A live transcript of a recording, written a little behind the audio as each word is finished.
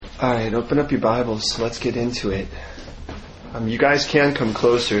Alright, open up your Bibles. Let's get into it. You guys can come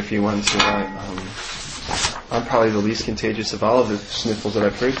closer if you want to. I'm probably the least contagious of all of the sniffles that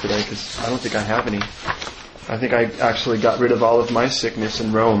I've heard today because I don't think I have any. I think I actually got rid of all of my sickness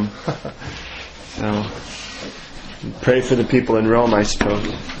in Rome. So, pray for the people in Rome, I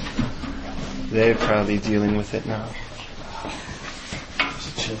suppose. They're probably dealing with it now.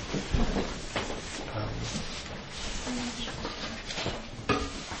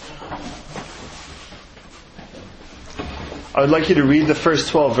 I would like you to read the first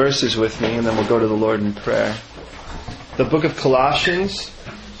 12 verses with me, and then we'll go to the Lord in prayer. The book of Colossians,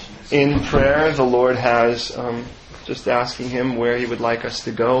 in prayer, the Lord has just asking Him where He would like us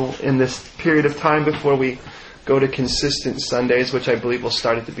to go in this period of time before we go to consistent Sundays, which I believe will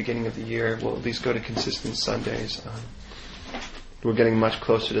start at the beginning of the year. We'll at least go to consistent Sundays. We're getting much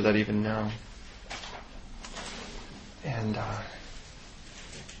closer to that even now. And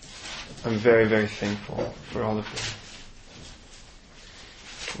I'm very, very thankful for all of you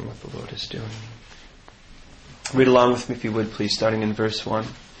and what the Lord is doing. Read along with me if you would, please, starting in verse 1,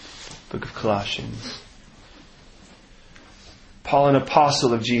 book of Colossians. Paul, an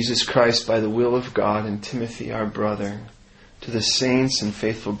apostle of Jesus Christ by the will of God, and Timothy, our brother, to the saints and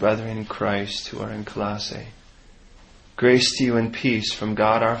faithful brethren in Christ who are in Colossae. Grace to you and peace from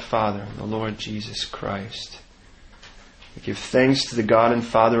God our Father and the Lord Jesus Christ. We give thanks to the God and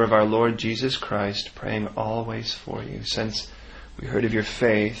Father of our Lord Jesus Christ, praying always for you, since we heard of your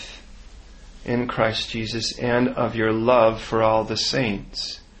faith in Christ Jesus and of your love for all the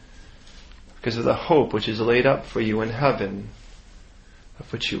saints, because of the hope which is laid up for you in heaven,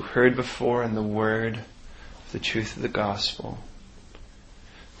 of which you heard before in the word of the truth of the gospel,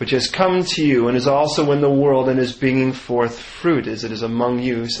 which has come to you and is also in the world and is bringing forth fruit as it is among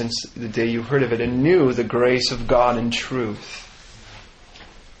you since the day you heard of it and knew the grace of God in truth.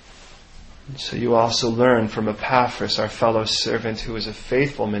 And so you also learn from Epaphras, our fellow servant, who is a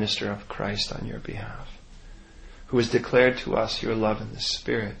faithful minister of Christ on your behalf, who has declared to us your love in the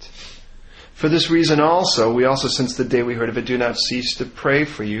Spirit. For this reason also, we also, since the day we heard of it, do not cease to pray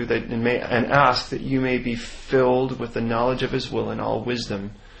for you and ask that you may be filled with the knowledge of His will in all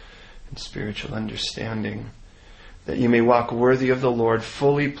wisdom and spiritual understanding, that you may walk worthy of the Lord,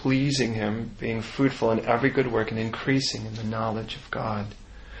 fully pleasing Him, being fruitful in every good work and increasing in the knowledge of God,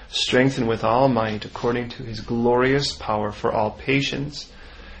 strengthened with all might according to His glorious power for all patience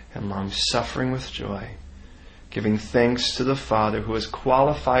and long-suffering with joy, giving thanks to the Father who has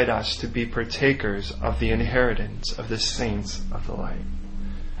qualified us to be partakers of the inheritance of the saints of the light.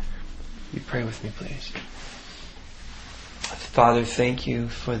 You pray with me, please. Father, thank you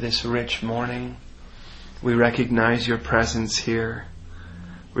for this rich morning. We recognize your presence here.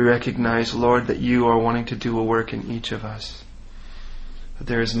 We recognize, Lord, that you are wanting to do a work in each of us. That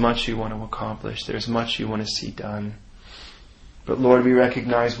there is much you want to accomplish. There is much you want to see done. But Lord, we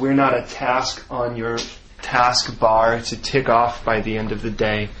recognize we're not a task on your task bar to tick off by the end of the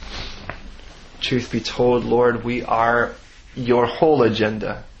day. Truth be told, Lord, we are your whole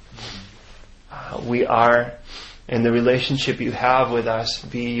agenda. We are, and the relationship you have with us,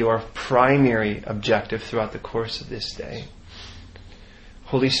 be your primary objective throughout the course of this day.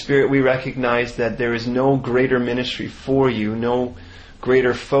 Holy Spirit, we recognize that there is no greater ministry for you, no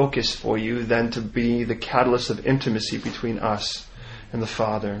greater focus for you than to be the catalyst of intimacy between us and the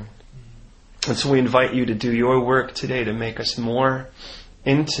Father. And so we invite you to do your work today to make us more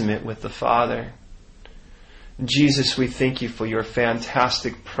intimate with the Father. Jesus, we thank you for your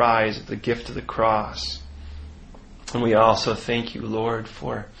fantastic prize of the gift of the cross. And we also thank you, Lord,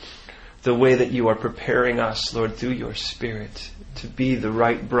 for the way that you are preparing us, Lord, through your Spirit to be the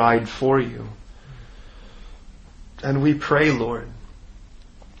right bride for you. And we pray, Lord,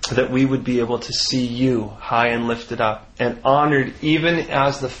 that we would be able to see you high and lifted up and honored even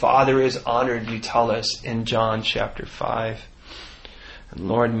as the Father is honored, you tell us in John chapter 5. And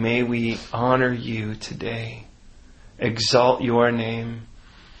Lord, may we honor you today, exalt your name.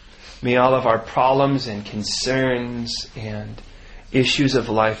 May all of our problems and concerns and issues of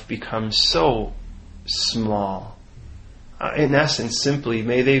life become so small. In essence, simply,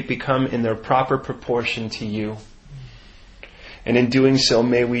 may they become in their proper proportion to you. And in doing so,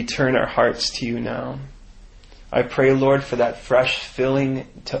 may we turn our hearts to you now. I pray, Lord, for that fresh filling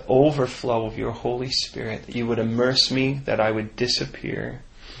to overflow of your Holy Spirit, that you would immerse me, that I would disappear,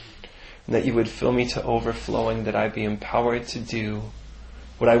 and that you would fill me to overflowing, that I be empowered to do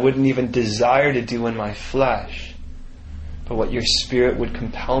what I wouldn't even desire to do in my flesh, but what your Spirit would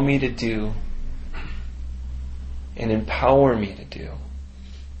compel me to do and empower me to do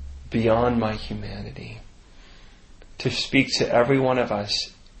beyond my humanity. To speak to every one of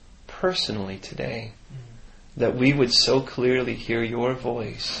us personally today. That we would so clearly hear your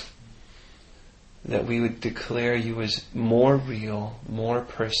voice. That we would declare you as more real, more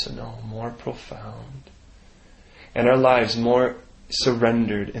personal, more profound. And our lives more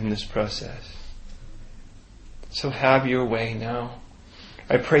surrendered in this process. So have your way now.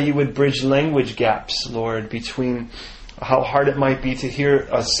 I pray you would bridge language gaps, Lord, between how hard it might be to hear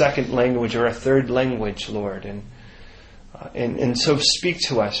a second language or a third language, Lord. And so speak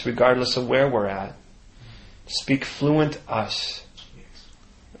to us regardless of where we're at. Speak fluent us.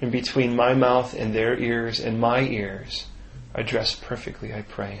 In between my mouth and their ears and my ears, address perfectly, I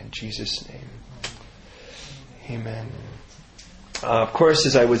pray, in Jesus' name. Amen. Of course,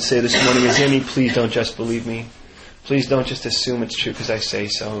 as I would say this morning, as any, please don't just believe me. Please don't just assume it's true because I say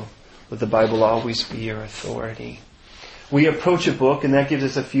so. Let the Bible always be your authority. We approach a book, and that gives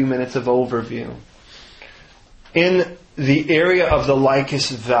us a few minutes of overview. In the area of the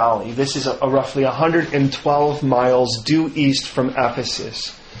Lycus Valley, this is a roughly 112 miles due east from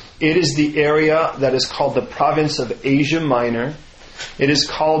Ephesus. It is the area that is called the province of Asia Minor. It is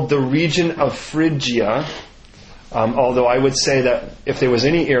called the region of Phrygia. Although I would say that if there was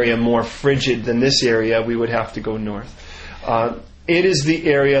any area more frigid than this area, we would have to go north. It is the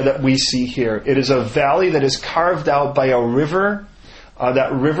area that we see here. It is a valley that is carved out by a river.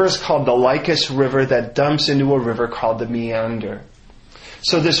 That river is called the Lycus River that dumps into a river called the Meander.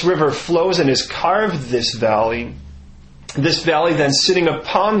 So this river flows and has carved this valley. This valley then sitting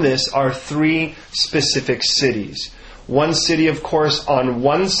upon this are three specific cities. One city, of course, on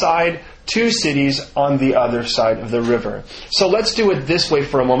one side, two cities on the other side of the river. So let's do it this way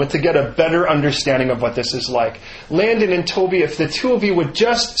for a moment to get a better understanding of what this is like. Landon and Toby, if the two of you would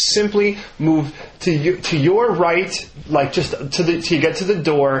just simply move to your right, like just till you get to the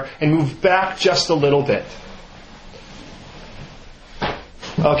door, and move back just a little bit.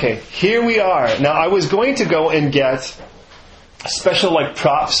 Okay, here we are. Now I was going to go and get special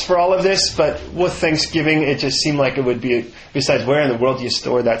props for all of this, but with Thanksgiving it just seemed like it would be, besides where in the world do you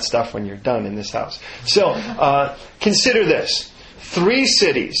store that stuff when you're done in this house? So consider this. Three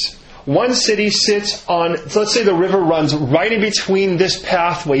cities. One city sits on, so let's say the river runs right in between this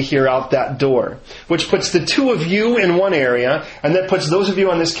pathway here out that door, which puts the two of you in one area, and that puts those of you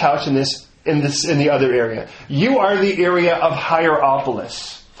on this couch in the other area. You are the area of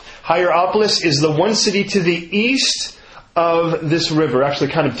Hierapolis. Hierapolis is the one city to the east of this river, actually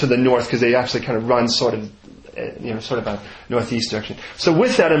kind of to the north, because they actually kind of run sort of a northeast direction. So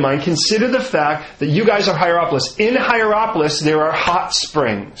with that in mind, consider the fact that you guys are Hierapolis. In Hierapolis, there are hot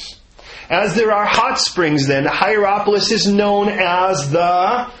springs. As there are hot springs, then, Hierapolis is known as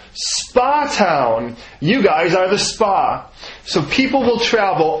the spa town. You guys are the spa. So people will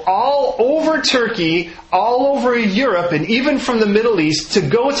travel all over Turkey, all over Europe, and even from the Middle East to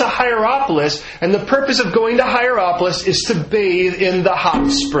go to Hierapolis. And the purpose of going to Hierapolis is to bathe in the hot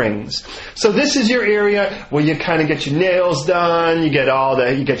springs. So this is your area where you kind of get your nails done, you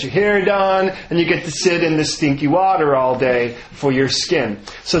get your hair done, and you get to sit in the stinky water all day for your skin.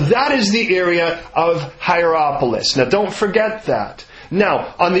 So that is the area of Hierapolis. Now don't forget that.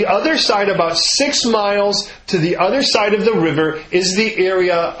 Now, on the other side, about 6 miles to the other side of the river, is the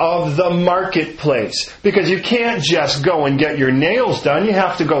area of the marketplace. Because you can't just go and get your nails done, you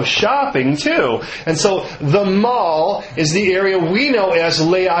have to go shopping too. And so the mall is the area we know as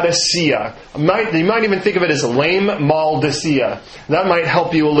Laodicea. You might even think of it as Lame Maldicea. That might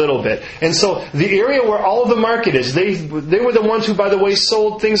help you a little bit. And so the area where all of the market is, they were the ones who, by the way,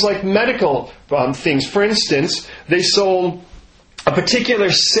 sold things like medical things. For instance, they sold a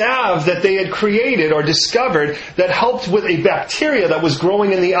particular salve that they had created or discovered that helped with a bacteria that was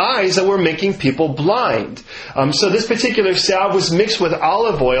growing in the eyes that were making people blind. So this particular salve was mixed with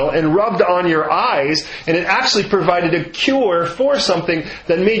olive oil and rubbed on your eyes, and it actually provided a cure for something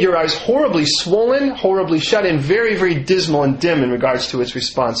that made your eyes horribly swollen, horribly shut, and very, very dismal and dim in regards to its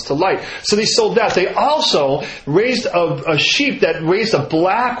response to light. So they sold that. They also raised a sheep that raised a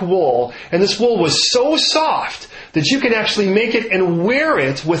black wool, and this wool was so soft that you can actually make it and wear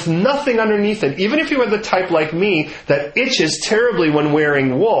it with nothing underneath it. Even if you are the type like me that itches terribly when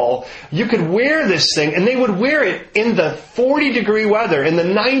wearing wool, you could wear this thing, and they would wear it in the 40-degree weather, in the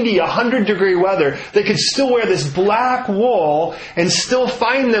 90, 100-degree weather. They could still wear this black wool and still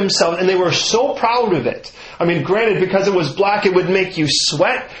find themselves, and they were so proud of it. I mean, granted, because it was black, it would make you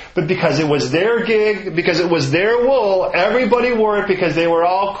sweat, but because it was their gig, because it was their wool, everybody wore it because they were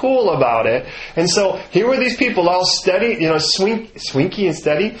all cool about it. And so here were these people all steady, swinky and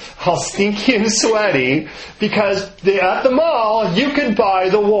steady, all stinky and sweaty, because at the mall, you could buy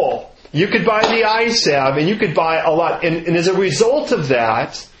the wool. You could buy the eye salve, and you could buy a lot. And as a result of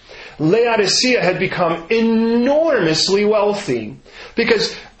that, Laodicea had become enormously wealthy.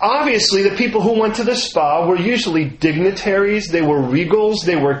 Because obviously the people who went to the spa were usually dignitaries, they were regals,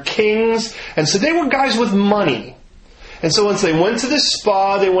 they were kings, and so they were guys with money. And so once they went to the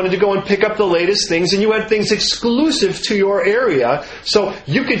spa, they wanted to go and pick up the latest things, and you had things exclusive to your area, so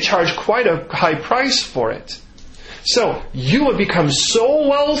you could charge quite a high price for it. So you would become so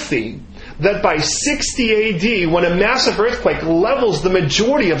wealthy that by 60 AD, when a massive earthquake levels the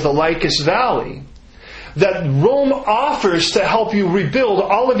majority of the Lycus Valley, that Rome offers to help you rebuild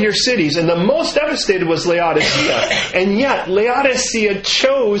all of your cities. And the most devastated was Laodicea. And yet, Laodicea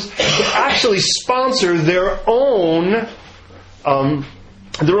chose to actually sponsor their own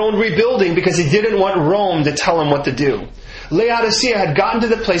rebuilding because he didn't want Rome to tell him what to do. Laodicea had gotten to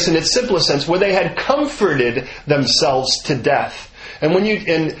the place in its simplest sense where they had comforted themselves to death. And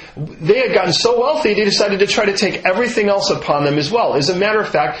they had gotten so wealthy, they decided to try to take everything else upon them as well. As a matter of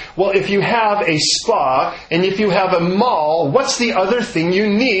fact, well, if you have a spa and if you have a mall, what's the other thing you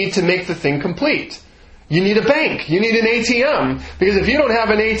need to make the thing complete? You need a bank. You need an ATM. Because if you don't have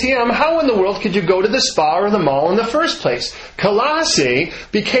an ATM, how in the world could you go to the spa or the mall in the first place? Colossae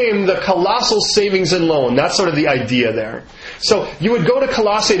became the colossal savings and loan. That's sort of the idea there. So you would go to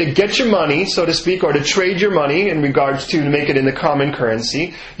Colossae to get your money, so to speak, or to trade your money in regards to make it into common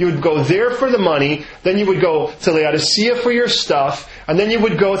currency. You would go there for the money, then you would go to Laodicea for your stuff, and then you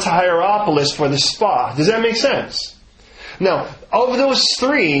would go to Hierapolis for the spa. Does that make sense? Now, of those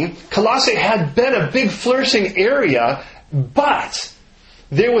three, Colossae had been a big flourishing area, but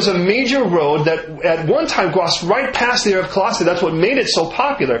there was a major road that at one time glossed right past the area of Colossae. That's what made it so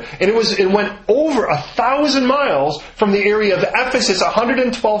popular. And it went over 1,000 miles from the area of Ephesus,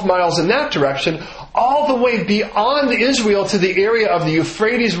 112 miles in that direction, all the way beyond Israel to the area of the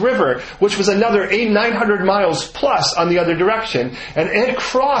Euphrates River, which was another 900 miles plus on the other direction. And it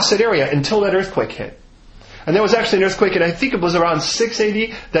crossed that area until that earthquake hit. And there was actually an earthquake, and I think it was around 6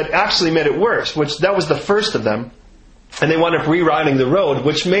 AD, that actually made it worse, that was the first of them. And they wound up rerouting the road,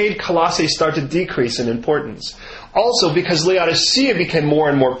 which made Colossae start to decrease in importance. Also, because Laodicea became more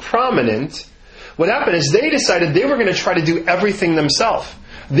and more prominent, what happened is they decided they were going to try to do everything themselves.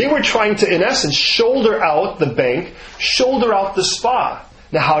 They were trying to, in essence, shoulder out the bank, shoulder out the spa.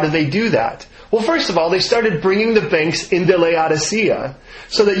 Now, how did they do that? Well, first of all, they started bringing the banks into Laodicea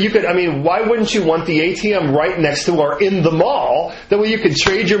so that you could, why wouldn't you want the ATM right next to or in the mall? That way you could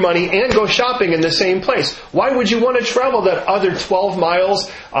trade your money and go shopping in the same place. Why would you want to travel that other 12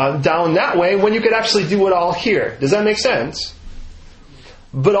 miles down that way when you could actually do it all here? Does that make sense?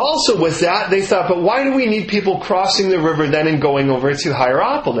 But also with that, they thought, but why do we need people crossing the river then and going over to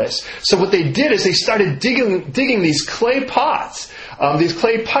Hierapolis? So what they did is they started digging these clay pots, these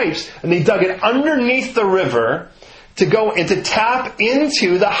clay pipes, and they dug it underneath the river to go and to tap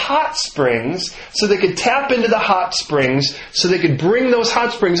into the hot springs, so they could tap into the hot springs, so they could bring those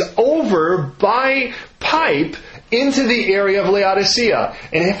hot springs over by pipe into the area of Laodicea.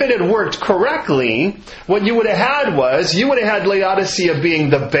 And if it had worked correctly, what you would have had was, you would have had Laodicea being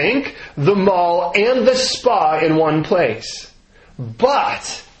the bank, the mall, and the spa in one place.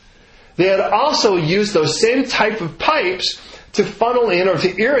 But they had also used those same type of pipes to funnel in or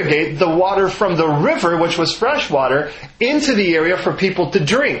to irrigate the water from the river, which was fresh water, into the area for people to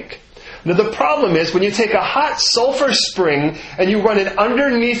drink. Now the problem is when you take a hot sulfur spring and you run it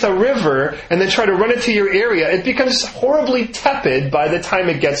underneath a river and then try to run it to your area, it becomes horribly tepid by the time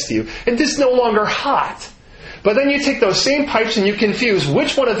it gets to you. It is no longer hot. But then you take those same pipes and you confuse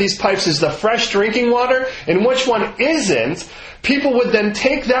which one of these pipes is the fresh drinking water and which one isn't. People would then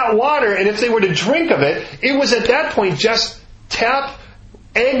take that water, and if they were to drink of it, it was at that point just tap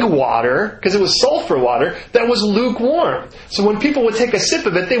egg water, because it was sulfur water, that was lukewarm. So when people would take a sip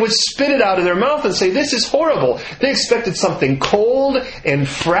of it, they would spit it out of their mouth and say, this is horrible. They expected something cold and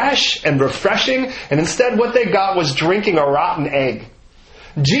fresh and refreshing, and instead what they got was drinking a rotten egg.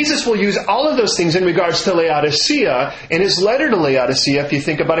 Jesus will use all of those things in regards to Laodicea in his letter to Laodicea, if you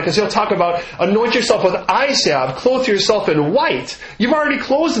think about it, because he'll talk about anoint yourself with eye salve, clothe yourself in white. You've already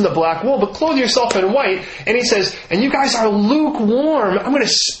clothed in the black wool, but clothe yourself in white. And he says, and you guys are lukewarm. I'm going to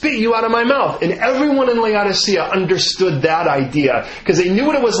spit you out of my mouth. And everyone in Laodicea understood that idea, because they knew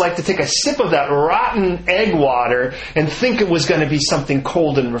what it was like to take a sip of that rotten egg water and think it was going to be something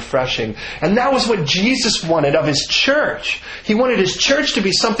cold and refreshing. And that was what Jesus wanted of his church. He wanted his church to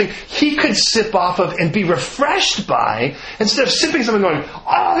be something he could sip off of and be refreshed by, instead of sipping something going,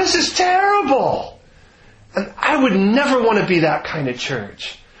 oh, this is terrible. And I would never want to be that kind of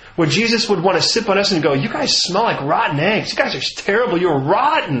church, where Jesus would want to sip on us and go, you guys smell like rotten eggs. You guys are terrible. You're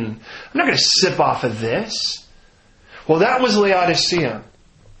rotten. I'm not going to sip off of this. Well, that was Laodicea.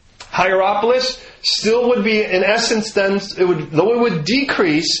 Hierapolis still would be, in essence, then, though it would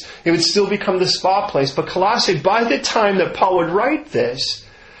decrease, it would still become the spa place. But Colossae, by the time that Paul would write this,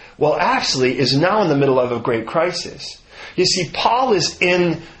 well, actually is now in the middle of a great crisis. You see, Paul is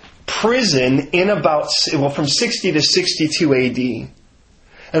in prison in from 60 to 62 AD.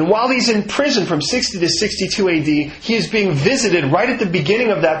 And while he's in prison from 60 to 62 AD, he is being visited right at the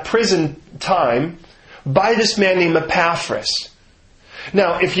beginning of that prison time by this man named Epaphras.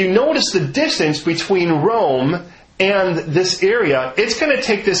 Now, if you notice the distance between Rome and this area, it's going to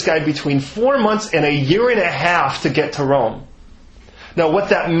take this guy between 4 months and a year and a half to get to Rome. Now, what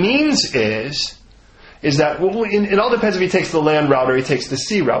that means is that, it all depends if he takes the land route or he takes the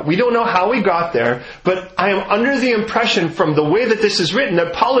sea route. We don't know how he got there, but I am under the impression from the way that this is written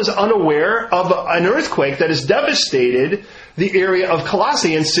that Paul is unaware of an earthquake that has devastated the area of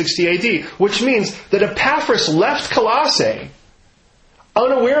Colossae in 60 AD, which means that Epaphras left Colossae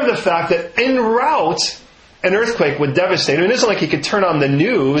unaware of the fact that en route an earthquake would devastate him. It isn't like he could turn on the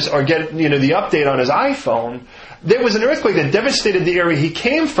news or get the update on his iPhone. There was an earthquake that devastated the area he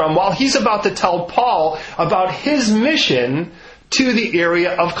came from while he's about to tell Paul about his mission to the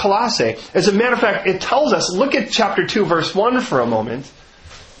area of Colossae. As a matter of fact, it tells us, look at chapter 2, verse 1 for a moment.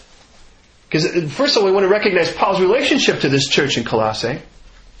 Because first of all, we want to recognize Paul's relationship to this church in Colossae.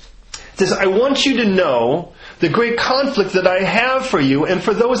 It says, I want you to know the great conflict that I have for you and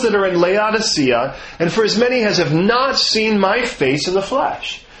for those that are in Laodicea and for as many as have not seen my face in the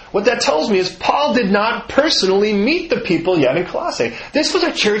flesh. What that tells me is Paul did not personally meet the people yet in Colossae. This was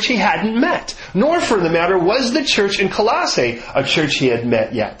a church he hadn't met. Nor, for the matter, was the church in Colossae a church he had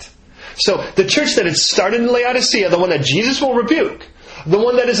met yet. So, the church that had started in Laodicea, the one that Jesus will rebuke, the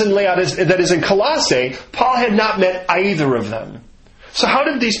one that is in Colossae, Paul had not met either of them. So how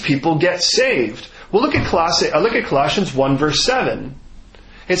did these people get saved? Well, look at Colossians 1 verse 7.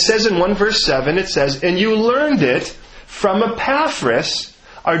 It says in 1 verse 7, it says, and you learned it from Epaphras,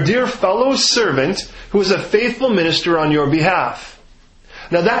 our dear fellow servant, who is a faithful minister on your behalf.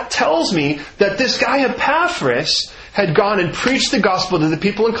 Now that tells me that this guy Epaphras had gone and preached the gospel to the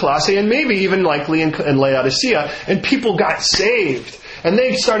people in Colossae, and maybe even likely in Laodicea, and people got saved. And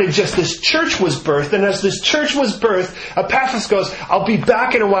they started this church was birthed, and as this church was birthed, Epaphras goes, I'll be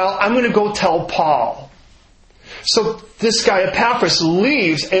back in a while, I'm going to go tell Paul. So this guy Epaphras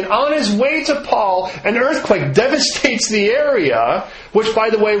leaves, and on his way to Paul, an earthquake devastates the area, which,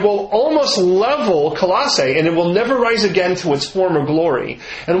 by the way, will almost level Colossae, and it will never rise again to its former glory.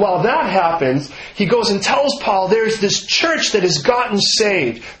 And while that happens, he goes and tells Paul, there's this church that has gotten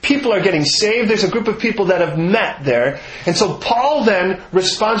saved. People are getting saved. There's a group of people that have met there. And so Paul then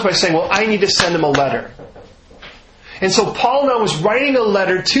responds by saying, well, I need to send him a letter. And so Paul now is writing a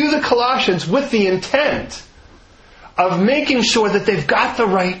letter to the Colossians with the intent of making sure that they've got the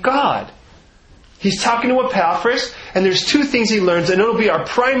right God. He's talking to Epaphras, and there's two things he learns, and it'll be our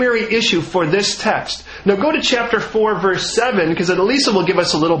primary issue for this text. Now go to chapter 4, verse 7, because at least it will give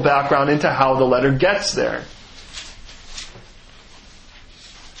us a little background into how the letter gets there.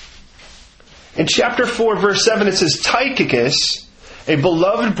 In chapter 4, verse 7, it says, Tychicus, a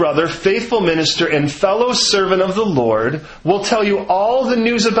beloved brother, faithful minister, and fellow servant of the Lord, will tell you all the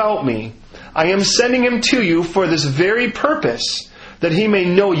news about me. I am sending him to you for this very purpose, that he may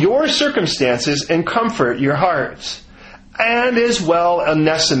know your circumstances and comfort your hearts. And as well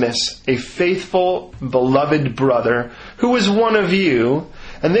Onesimus, a faithful, beloved brother, who is one of you,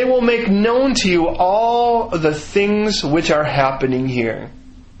 and they will make known to you all the things which are happening here.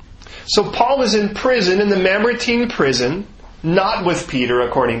 So Paul is in prison, in the Mamertine prison, not with Peter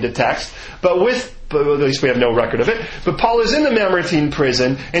according to text, but at least we have no record of it. But Paul is in the Mamertine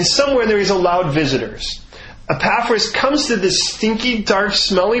prison, and somewhere there he's allowed visitors. Epaphras comes to this stinky, dark,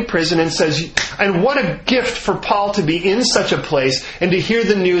 smelly prison and says, and what a gift for Paul to be in such a place and to hear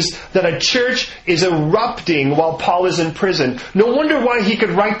the news that a church is erupting while Paul is in prison. No wonder why he could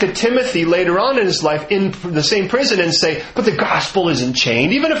write to Timothy later on in his life in the same prison and say, but the gospel isn't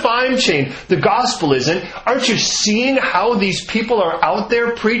chained. Even if I'm chained, the gospel isn't. Aren't you seeing how these people are out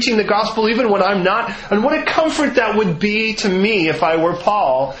there preaching the gospel even when I'm not? And what a comfort that would be to me if I were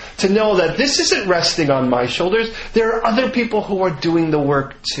Paul to know that this isn't resting on my shoulders. There are other people who are doing the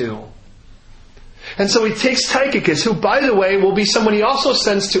work too. And so he takes Tychicus, who, by the way, will be someone he also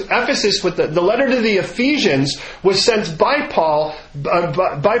sends to Ephesus. With the letter to the Ephesians was sent by Paul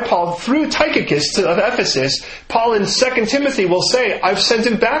through Tychicus to Ephesus. Paul in 2 Timothy will say, I've sent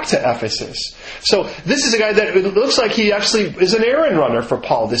him back to Ephesus. So this is a guy that it looks like he actually is an errand runner for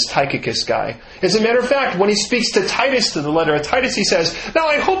Paul, this Tychicus guy. As a matter of fact, when he speaks to Titus, to the letter of Titus, he says, now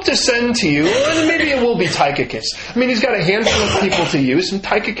I hope to send to you, and maybe it will be Tychicus. I mean, he's got a handful of people to use, and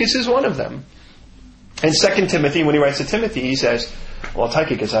Tychicus is one of them. In 2 Timothy, when he writes to Timothy, he says, well,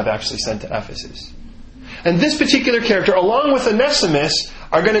 Tychicus I've actually sent to Ephesus. And this particular character, along with Onesimus,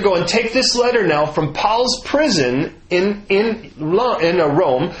 are going to go and take this letter now from Paul's prison in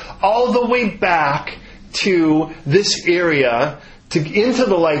Rome all the way back to this area, into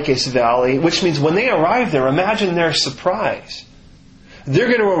the Lycus Valley, which means when they arrive there, imagine their surprise. They're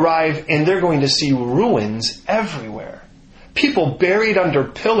going to arrive and they're going to see ruins everywhere. People buried under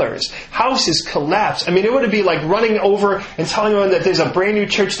pillars. Houses collapsed. I mean, it would be like running over and telling everyone that there's a brand new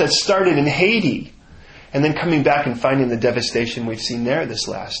church that started in Haiti. And then coming back and finding the devastation we've seen there this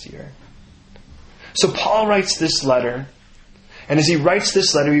last year. So Paul writes this letter. And as he writes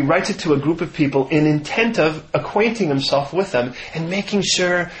this letter, he writes it to a group of people in intent of acquainting himself with them and making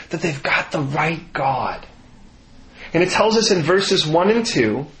sure that they've got the right God. And it tells us in verses 1 and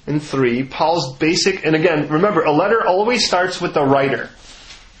 2 and 3, Paul's basic, and again, remember, a letter always starts with the writer.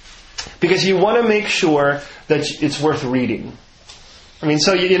 Because you want to make sure that it's worth reading. I mean,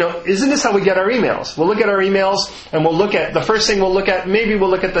 so, isn't this how we get our emails? We'll look at our emails and the first thing we'll look at, maybe we'll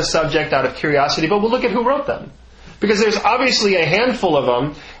look at the subject out of curiosity, but we'll look at who wrote them. Because there's obviously a handful of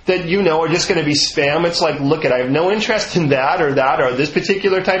them that are just going to be spam. It's like, look I have no interest in that, or this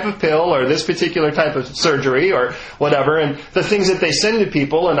particular type of pill, or this particular type of surgery, or whatever. And the things that they send to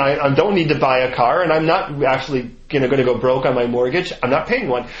people, and I don't need to buy a car, and I'm not actually going to go broke on my mortgage. I'm not paying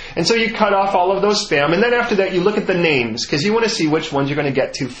one. And so you cut off all of those spam. And then after that, you look at the names, because you want to see which ones you're going to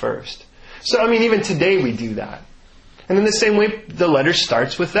get to first. So, I mean, even today we do that. And in the same way, the letter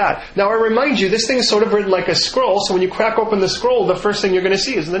starts with that. Now, I remind you, this thing is sort of written like a scroll, so when you crack open the scroll, the first thing you're going to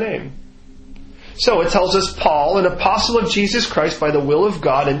see is the name. So it tells us, Paul, an apostle of Jesus Christ by the will of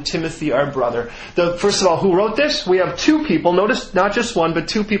God, and Timothy, our brother. First of all, who wrote this? We have two people. Notice, not just one, but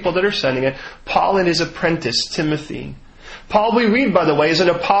two people that are sending it. Paul and his apprentice, Timothy. Paul, we read, by the way, is an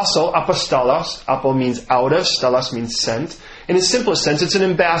apostle, apostolos. Apo means out of, stelos means sent. In its simplest sense, it's an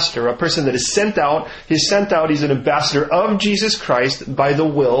ambassador, a person that is sent out. He's sent out, he's an ambassador of Jesus Christ by the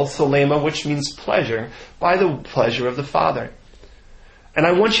will, thelema, which means pleasure, by the pleasure of the Father. And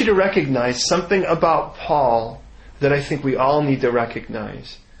I want you to recognize something about Paul that I think we all need to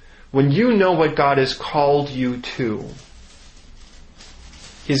recognize. When you know what God has called you to,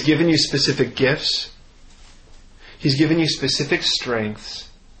 He's given you specific gifts. He's given you specific strengths.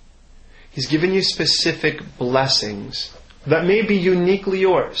 He's given you specific blessings that may be uniquely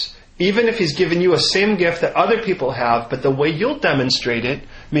yours. Even if He's given you a same gift that other people have, but the way you'll demonstrate it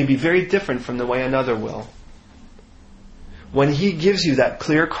may be very different from the way another will. When He gives you that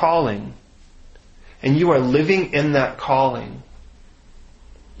clear calling, and you are living in that calling,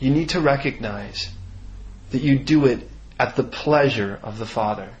 you need to recognize that you do it at the pleasure of the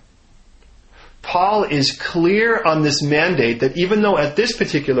Father. Paul is clear on this mandate that even though at this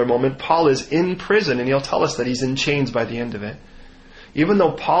particular moment Paul is in prison, and he'll tell us that he's in chains by the end of it, even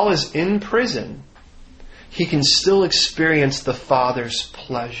though Paul is in prison, he can still experience the Father's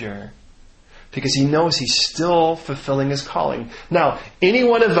pleasure because he knows he's still fulfilling his calling. Now, any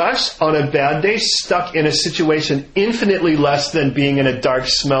one of us on a bad day stuck in a situation infinitely less than being in a dark,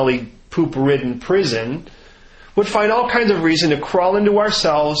 smelly, poop-ridden prison would find all kinds of reason to crawl into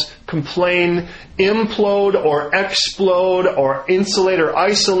ourselves, complain, implode or explode or insulate or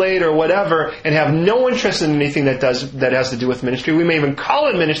isolate or whatever, and have no interest in anything that has to do with ministry. We may even call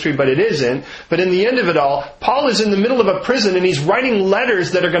it ministry, but it isn't. But in the end of it all, Paul is in the middle of a prison and he's writing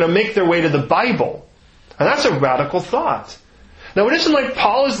letters that are going to make their way to the Bible. And that's a radical thought. Now, it isn't like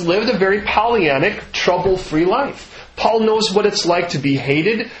Paul has lived a very Pollyannic, trouble-free life. Paul knows what it's like to be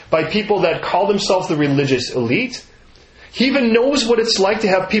hated by people that call themselves the religious elite. He even knows what it's like to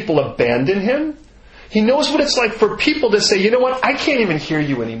have people abandon him. He knows what it's like for people to say, you know what, I can't even hear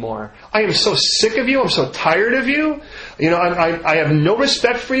you anymore. I am so sick of you. I'm so tired of you. I have no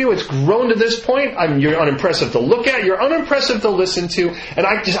respect for you. It's grown to this point. You're unimpressive to look at. You're unimpressive to listen to. And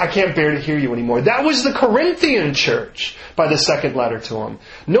I can't bear to hear you anymore. That was the Corinthian church by the second letter to them.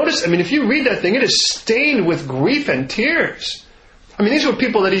 Notice, if you read that thing, it is stained with grief and tears. These were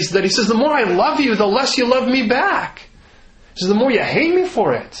people that he says, the more I love you, the less you love me back. He says, the more you hate me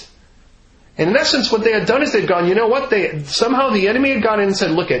for it. And in essence, what they had done is they'd gone, you know what? Somehow the enemy had gone in and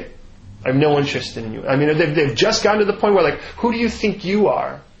said, look, I have no interest in you. I mean, they've just gotten to the point where, like, who do you think you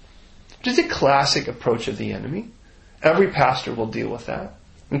are? Which is a classic approach of the enemy. Every pastor will deal with that,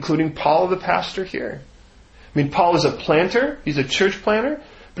 including Paul, the pastor here. I mean, Paul is a planter. He's a church planter.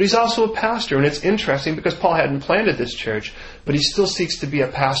 But he's also a pastor. And it's interesting because Paul hadn't planted this church, but he still seeks to be a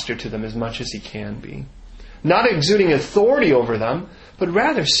pastor to them as much as he can be. Not exuding authority over them, but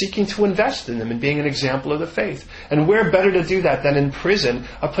rather seeking to invest in them and being an example of the faith. And where better to do that than in prison,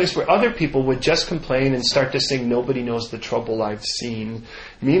 a place where other people would just complain and start to sing, "Nobody knows the trouble I've seen."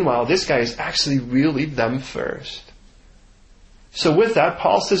 Meanwhile, this guy is actually really them first. So with that,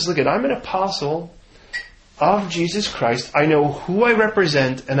 Paul says, look, I'm an apostle of Jesus Christ. I know who I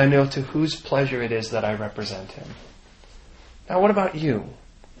represent, and I know to whose pleasure it is that I represent him. Now, what about you?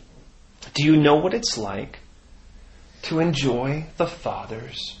 Do you know what it's like to enjoy the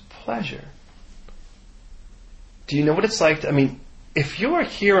Father's pleasure? Do you know what it's like if you are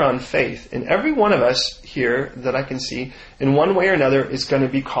here on faith, and every one of us here that I can see, in one way or another, is going to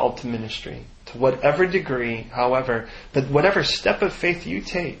be called to ministry, to whatever degree, however, but whatever step of faith you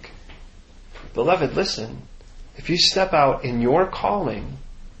take, beloved, listen, if you step out in your calling,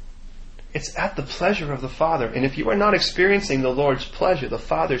 it's at the pleasure of the Father. And if you are not experiencing the Lord's pleasure, the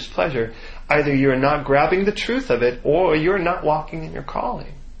Father's pleasure, either you're not grabbing the truth of it, or you're not walking in your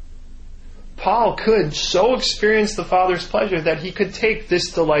calling. Paul could so experience the Father's pleasure that he could take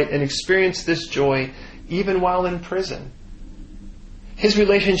this delight and experience this joy even while in prison. His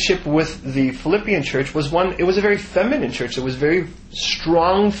relationship with the Philippian church was it was a very feminine church. It was very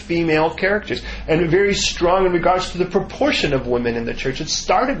strong female characters, and very strong in regards to the proportion of women in the church. It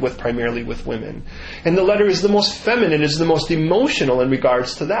started primarily with women. And the letter is the most feminine, is the most emotional in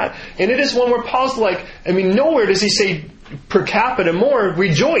regards to that. And it is one where Paul's nowhere does he say per capita more,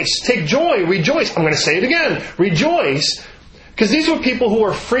 rejoice, take joy, rejoice. I'm going to say it again, rejoice. Because these were people who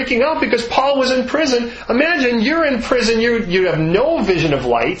were freaking out because Paul was in prison. Imagine you're in prison, you have no vision of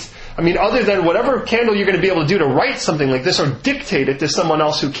light. Other than whatever candle you're going to be able to do to write something like this or dictate it to someone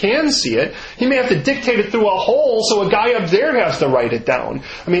else who can see it. He may have to dictate it through a hole so a guy up there has to write it down.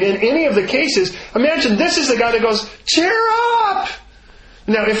 In any of the cases, imagine this is the guy that goes, cheer up!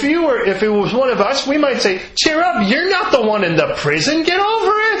 Now, if it was one of us, we might say, cheer up, you're not the one in the prison, get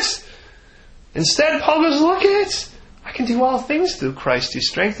over it! Instead, Paul goes, look at it! I can do all things through Christ who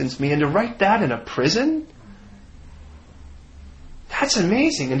strengthens me. And to write that in a prison? That's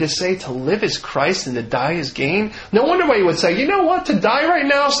amazing. And to say to live is Christ and to die is gain? No wonder why you would say, you know what? To die right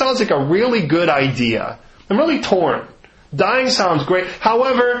now sounds like a really good idea. I'm really torn. Dying sounds great.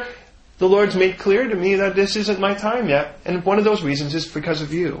 However, the Lord's made clear to me that this isn't my time yet. And one of those reasons is because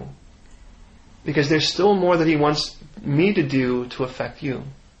of you. Because there's still more that He wants me to do to affect you.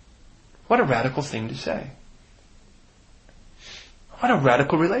 What a radical thing to say. What a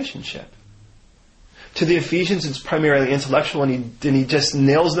radical relationship. To the Ephesians, it's primarily intellectual, and he just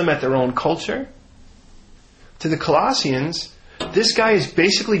nails them at their own culture. To the Colossians, this guy is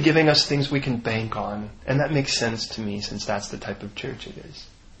basically giving us things we can bank on. And that makes sense to me, since that's the type of church it is.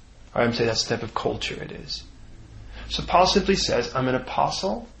 Or I'm saying that's the type of culture it is. So Paul simply says, I'm an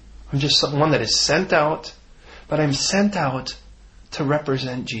apostle. I'm just one that is sent out. But I'm sent out to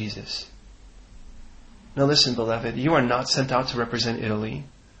represent Jesus. Now listen, beloved, you are not sent out to represent Italy,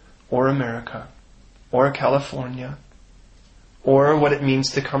 or America, or California, or what it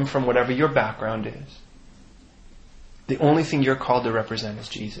means to come from whatever your background is. The only thing you're called to represent is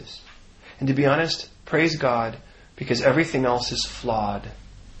Jesus. And to be honest, praise God, because everything else is flawed.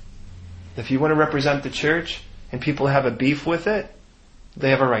 If you want to represent the church, and people have a beef with it, they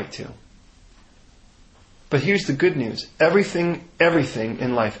have a right to. But here's the good news. Everything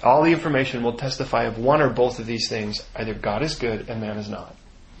in life, all the information will testify of one or both of these things. Either God is good and man is not.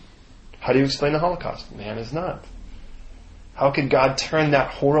 How do you explain the Holocaust? Man is not. How could God turn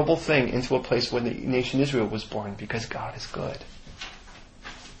that horrible thing into a place where the nation Israel was born? Because God is good.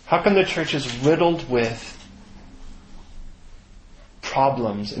 How come the church is riddled with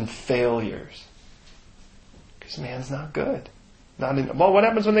problems and failures? Because man's not good. Well, what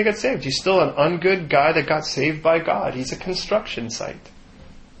happens when they get saved? He's still an ungood guy that got saved by God. He's a construction site.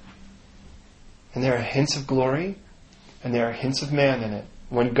 And there are hints of glory, and there are hints of man in it.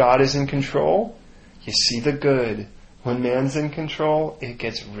 When God is in control, you see the good. When man's in control, it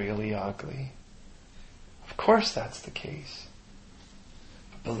gets really ugly. Of course that's the case.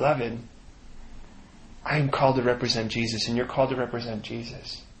 But beloved, I am called to represent Jesus, and you're called to represent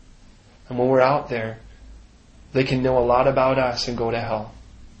Jesus. And when we're out there, they can know a lot about us and go to hell.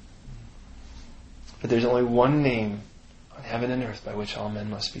 But there's only one name on heaven and earth by which all men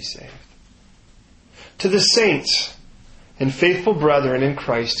must be saved. To the saints, and faithful brethren in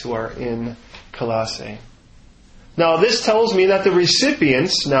Christ who are in Colossae. Now this tells me that the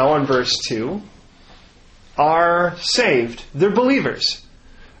recipients, now on verse 2, are saved. They're believers.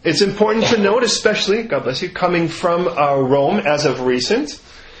 It's important to note, especially, God bless you, coming from Rome as of recent,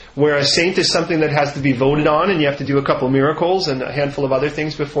 where a saint is something that has to be voted on and you have to do a couple miracles and a handful of other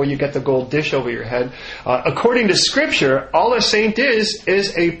things before you get the gold dish over your head. According to Scripture, all a saint is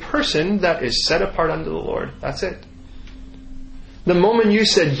a person that is set apart unto the Lord. That's it. The moment you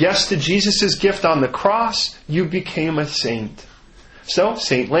said yes to Jesus' gift on the cross, you became a saint. So,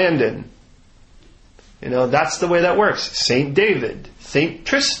 Saint Landon. That's the way that works. Saint David, Saint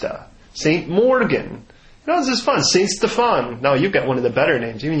Trista, Saint Morgan. This is fun. Saint Stefan. Now you've got one of the better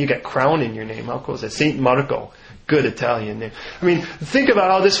names. Even you got crown in your name. How cool is that? Saint Marco. Good Italian name. Think about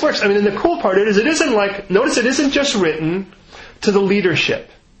how this works. And the cool part is notice it isn't just written to the leadership.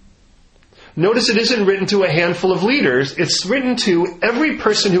 Notice it isn't written to a handful of leaders. It's written to every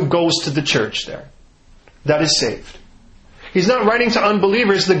person who goes to the church there. That is saved. He's not writing to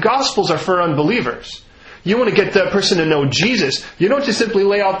unbelievers. The Gospels are for unbelievers. You want to get that person to know Jesus. You don't just simply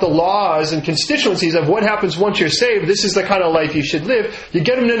lay out the laws and constituencies of what happens once you're saved. This is the kind of life you should live. You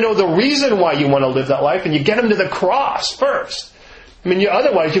get them to know the reason why you want to live that life, and you get them to the cross first.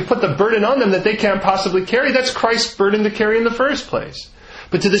 Otherwise you put the burden on them that they can't possibly carry. That's Christ's burden to carry in the first place.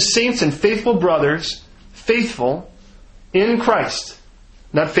 But to the saints and faithful brothers, faithful in Christ.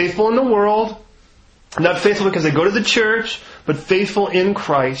 Not faithful in the world, not faithful because they go to the church, but faithful in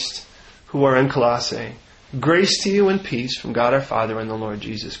Christ who are in Colossae. Grace to you and peace from God our Father and the Lord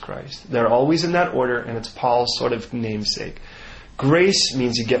Jesus Christ. They're always in that order, and it's Paul's sort of namesake. Grace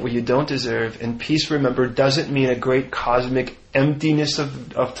means you get what you don't deserve, and peace, remember, doesn't mean a great cosmic emptiness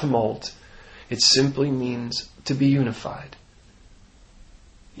of tumult. It simply means to be unified.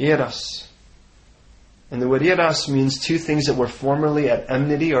 Eros. And the word eros means two things that were formerly at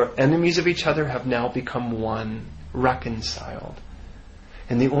enmity or enemies of each other have now become one, reconciled.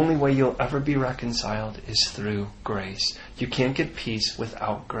 And the only way you'll ever be reconciled is through grace. You can't get peace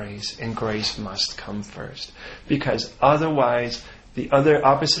without grace, and grace must come first. Because otherwise, the other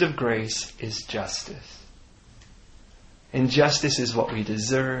opposite of grace is justice. And justice is what we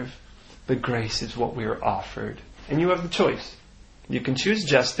deserve, but grace is what we are offered. And you have the choice. You can choose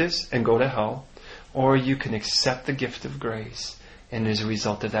justice and go to hell, or you can accept the gift of grace, and as a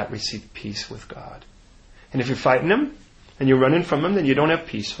result of that, receive peace with God. And if you're fighting Him, and you're running from Him, then you don't have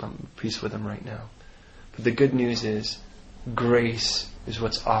peace with Him right now. But the good news is, grace is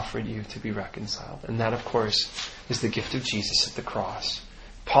what's offered you to be reconciled. And that, of course, is the gift of Jesus at the cross.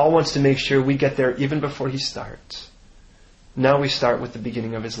 Paul wants to make sure we get there even before he starts. Now we start with the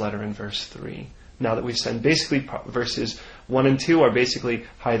beginning of his letter in verse 3. Now that we've said basically verses 1 and 2 are basically,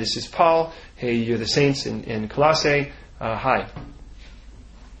 hi, this is Paul. Hey, you're the saints in Colossae. Hi.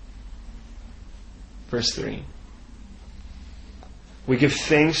 Verse 3. We give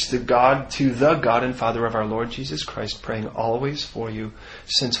thanks to the God and Father of our Lord Jesus Christ, praying always for you,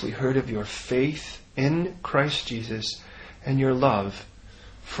 since we heard of your faith in Christ Jesus and your love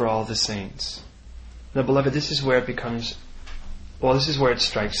for all the saints. Now, beloved, this is where it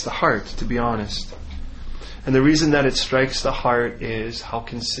strikes the heart, to be honest. And the reason that it strikes the heart is how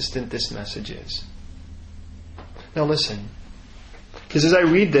consistent this message is. Now listen, because as I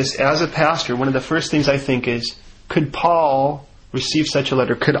read this as a pastor, one of the first things I think is, could Paul receive such a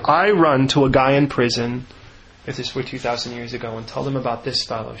letter? Could I run to a guy in prison, if this were 2,000 years ago, and tell them about this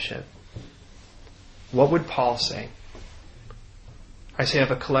fellowship? What would Paul say? I say I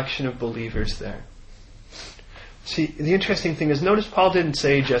have a collection of believers there. See, the interesting thing is, notice Paul didn't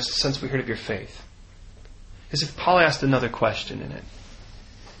say just, since we heard of your faith. As if Paul asked another question in it.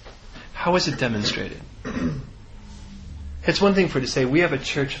 How is it demonstrated? It's one thing for it to say, we have a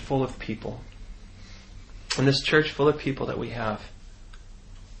church full of people. And this church full of people that we have,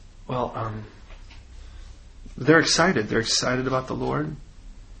 they're excited. They're excited about the Lord.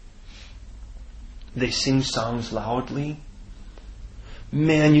 They sing songs loudly.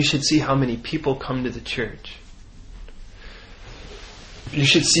 Man, you should see how many people come to the church. You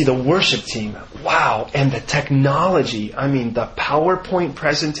should see the worship team. Wow. And the technology. The PowerPoint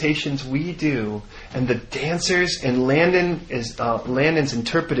presentations we do, and the dancers, and Landon's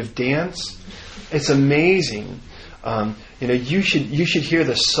interpretive dance. It's amazing. You should hear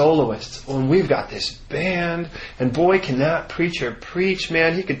the soloists. And we've got this band, and boy, can that preacher preach,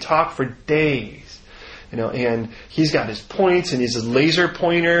 man. He could talk for days. And he's got his points and his laser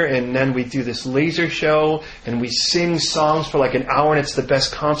pointer, and then we do this laser show, and we sing songs for like an hour, and it's the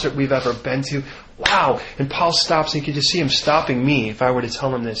best concert we've ever been to. Wow. And Paul stops, and you could just see him stopping me if I were to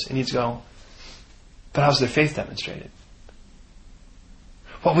tell him this, and he'd go, but how's their faith demonstrated?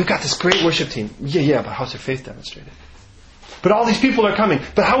 Well, we've got this great worship team. Yeah, but how's their faith demonstrated? But all these people are coming.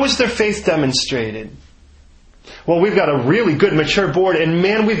 But how is their faith demonstrated? Well, we've got a really good mature board, and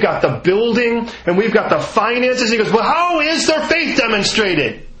man, we've got the building, and we've got the finances. He goes, well, how is their faith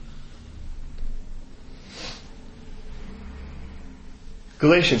demonstrated?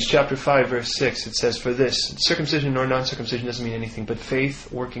 Galatians chapter 5, verse 6, it says, for this, circumcision or non-circumcision doesn't mean anything, but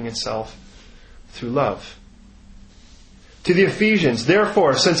faith working itself through love. To the Ephesians,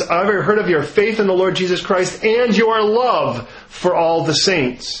 therefore, since I've heard of your faith in the Lord Jesus Christ and your love for all the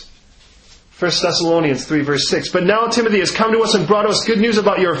saints. 1 Thessalonians 3, verse 6. But now Timothy has come to us and brought us good news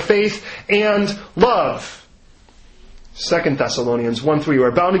about your faith and love. 2 Thessalonians 1, 3. We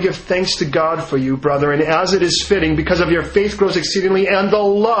are bound to give thanks to God for you, brethren, as it is fitting, because of your faith grows exceedingly, and the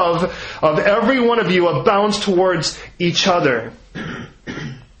love of every one of you abounds towards each other.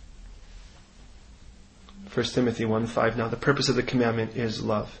 1 Timothy 1, 5. Now the purpose of the commandment is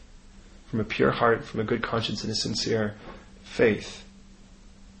love, from a pure heart, from a good conscience, and a sincere faith.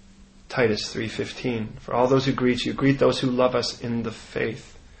 Titus 3:15. For all those who greet you, greet those who love us in the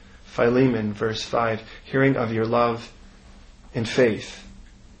faith. Philemon, verse 5. Hearing of your love and faith,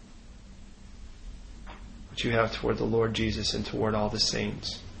 which you have toward the Lord Jesus and toward all the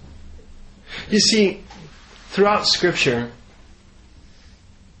saints. You see, throughout Scripture,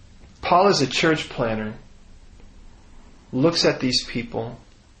 Paul, as a church planner, looks at these people.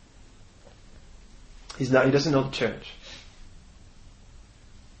 He doesn't know the church.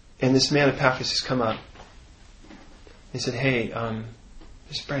 And this man Epaphras has come up. He said, hey,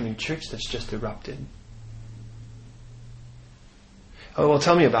 there's a brand new church that's just erupted. Oh, well,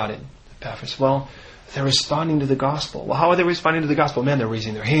 tell me about it, Epaphras. Well, they're responding to the gospel. Well, how are they responding to the gospel? Man, they're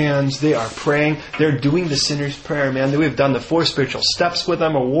raising their hands. They are praying. They're doing the sinner's prayer, man. We've done the 4 spiritual steps with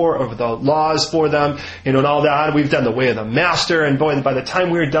them, or the laws for them, and all that. We've done the way of the master. And boy, by the time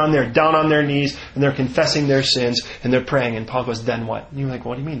we're done, they're down on their knees, and they're confessing their sins, and they're praying. And Paul goes, then what? And you're like,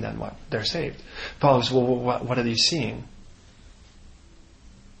 what do you mean, then what? They're saved. Paul goes, well, what are you seeing?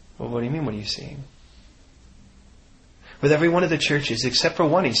 Well, what do you mean, what are you seeing? With every one of the churches, except for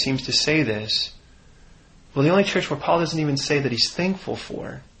one, he seems to say this. Well, the only church where Paul doesn't even say that he's thankful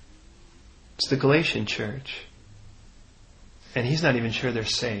for, it's the Galatian church. And he's not even sure they're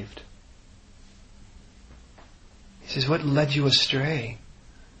saved. He says, what led you astray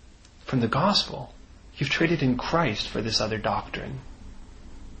from the gospel? You've traded in Christ for this other doctrine.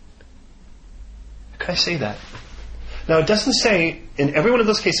 Can I say that? Now, it doesn't say, in every one of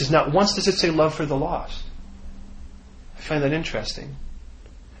those cases, not once does it say love for the lost. I find that interesting.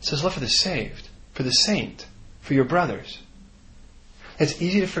 It says love for the saved, for the saint, for your brothers. It's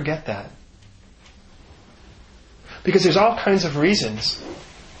easy to forget that. Because there's all kinds of reasons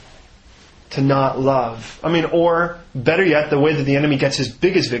to not love. Or better yet, the way that the enemy gets his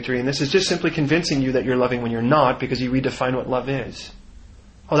biggest victory in this is just simply convincing you that you're loving when you're not, because you redefine what love is.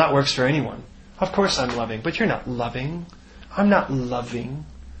 Oh, that works for anyone. Of course I'm loving, but you're not loving. I'm not loving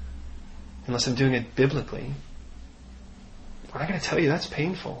unless I'm doing it biblically. I got to tell you, that's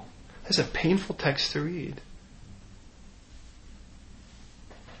painful. That's a painful text to read.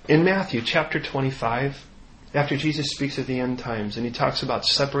 In Matthew chapter 25, after Jesus speaks of the end times, and he talks about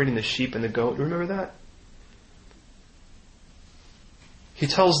separating the sheep and the goat, remember that? He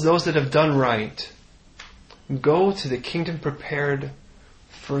tells those that have done right, go to the kingdom prepared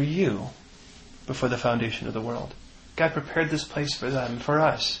for you before the foundation of the world. God prepared this place for them, for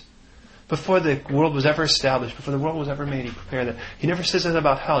us. Before the world was ever established, before the world was ever made, He prepared it. He never says that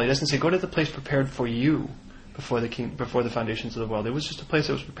about hell. He doesn't say, go to the place prepared for you before the foundations of the world. It was just a place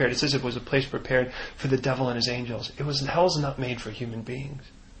that was prepared. It says it was a place prepared for the devil and his angels. Hell's not made for human beings.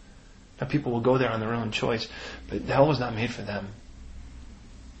 Now, people will go there on their own choice, but hell was not made for them.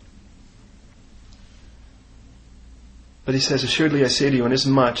 But he says, assuredly I say to you,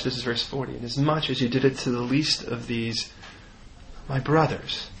 inasmuch, this is verse 40, inasmuch as you did it to the least of these, my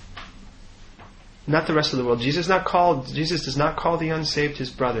brothers, not the rest of the world. Jesus does not call the unsaved His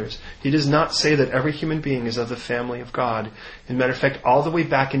brothers. He does not say that every human being is of the family of God. As a matter of fact, all the way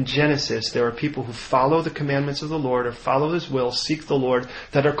back in Genesis, there are people who follow the commandments of the Lord or follow His will, seek the Lord,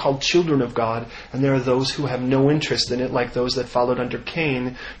 that are called children of God. And there are those who have no interest in it, like those that followed under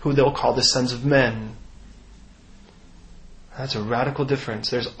Cain, who they'll call the sons of men. That's a radical difference.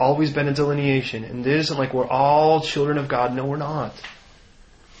 There's always been a delineation. And it isn't like we're all children of God. No, we're not.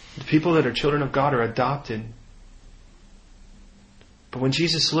 The people that are children of God are adopted. But when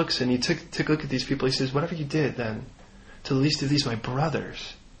Jesus looks and He took a look at these people, He says, whatever you did then, to the least of these my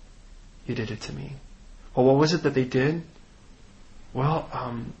brothers, you did it to me. Well, what was it that they did? Well,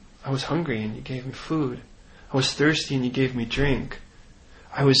 I was hungry and you gave me food. I was thirsty and you gave me drink.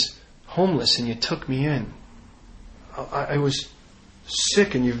 I was homeless and you took me in. I was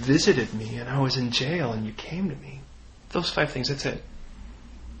sick and you visited me, and I was in jail and you came to me. Those 5 things, that's it.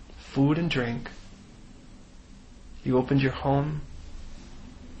 Food and drink. You opened your home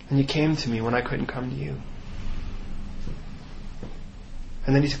and you came to me when I couldn't come to you.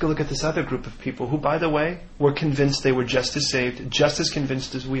 And then you took a look at this other group of people who, by the way, were convinced they were just as saved, just as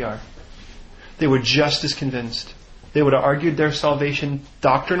convinced as we are. They were just as convinced. They would have argued their salvation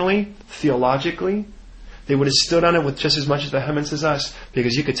doctrinally, theologically. They would have stood on it with just as much vehemence as us,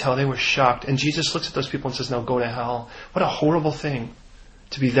 because you could tell they were shocked. And Jesus looks at those people and says, now go to hell. What a horrible thing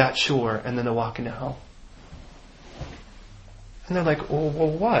to be that sure and then to walk into hell. And they're like, well,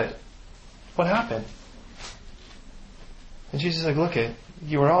 what? What happened? And Jesus is like, look it,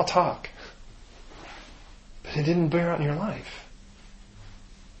 you were all talk, but it didn't bear out in your life.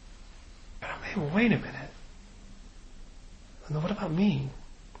 But wait a minute. And what about me?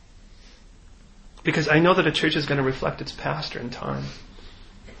 Because I know that a church is going to reflect its pastor in time.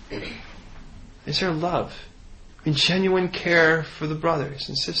 Is there love? Genuine care for the brothers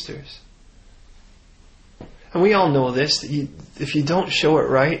and sisters. And we all know this, that if you don't show it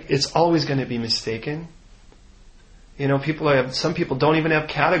right, it's always going to be mistaken. Some people don't even have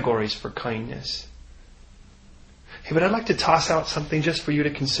categories for kindness. Hey, but I'd like to toss out something just for you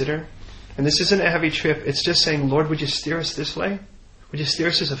to consider. And this isn't a heavy trip. It's just saying, Lord, would you steer us this way? Would you steer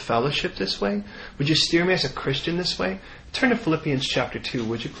us as a fellowship this way? Would you steer me as a Christian this way? Turn to Philippians chapter 2,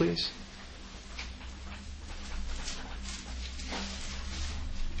 would you please?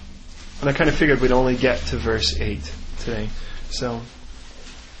 And I kind of figured we'd only get to verse 8 today. So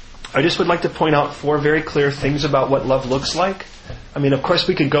I just would like to point out 4 very clear things about what love looks like. Of course,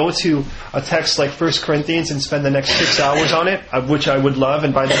 we could go to a text like 1 Corinthians and spend the next 6 hours on it, which I would love,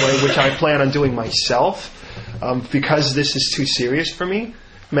 and by the way, which I plan on doing myself, because this is too serious for me.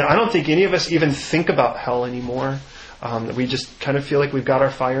 I don't think any of us even think about hell anymore. We just kind of feel like we've got our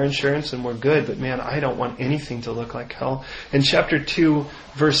fire insurance and we're good. But man, I don't want anything to look like hell. In chapter 2,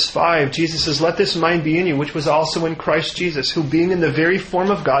 verse 5, Jesus says, let this mind be in you, which was also in Christ Jesus, who being in the very form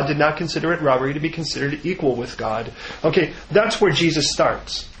of God did not consider it robbery to be considered equal with God. Okay, that's where Jesus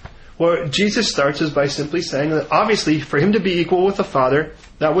starts. Where Jesus starts is by simply saying that obviously for him to be equal with the Father,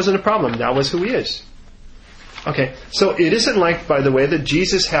 that wasn't a problem. That was who he is. Okay, so it isn't like, by the way, that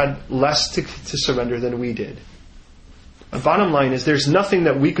Jesus had less to surrender than we did. The bottom line is there's nothing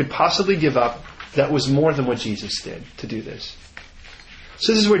that we could possibly give up that was more than what Jesus did to do this.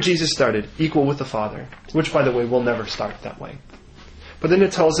 So this is where Jesus started, equal with the Father, which, by the way, will never start that way. But then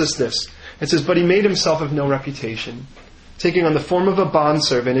it tells us this. It says, but he made himself of no reputation, taking on the form of a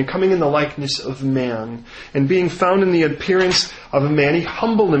bondservant and coming in the likeness of man. And being found in the appearance of a man, he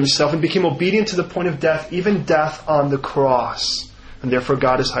humbled himself and became obedient to the point of death, even death on the cross. And therefore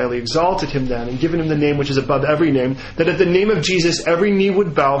God has highly exalted him then and given him the name which is above every name, that at the name of Jesus every knee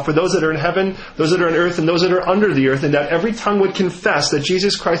would bow, for those that are in heaven, those that are on earth, and those that are under the earth, and that every tongue would confess that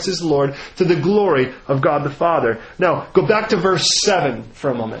Jesus Christ is Lord, to the glory of God the Father. Now, go back to verse 7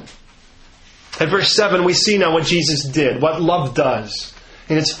 for a moment. At verse 7 we see now what Jesus did, what love does.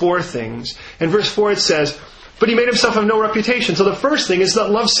 And it's 4 things. In verse 4 it says, but he made himself of no reputation. So the first thing is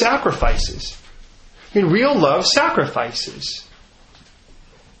that love sacrifices. Real love sacrifices.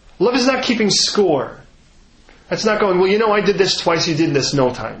 Love is not keeping score. That's not going, well, I did this twice, you did this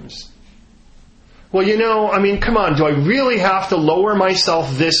no times. Well, come on, do I really have to lower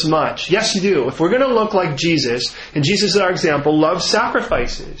myself this much? Yes, you do. If we're going to look like Jesus, and Jesus is our example, love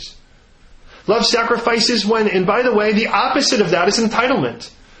sacrifices. Love sacrifices when, and by the way, the opposite of that is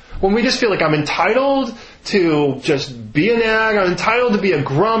entitlement. When we just feel like I'm entitled to just be a nag, I'm entitled to be a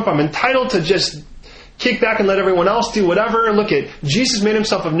grump, I'm entitled to just kick back and let everyone else do whatever. Look at, Jesus made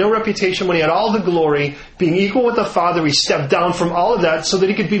himself of no reputation when he had all the glory. Being equal with the Father, he stepped down from all of that so that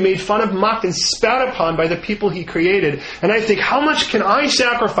he could be made fun of, mocked, and spat upon by the people he created. And I think, how much can I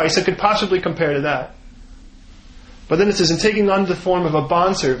sacrifice that could possibly compare to that? But then it says, in taking on the form of a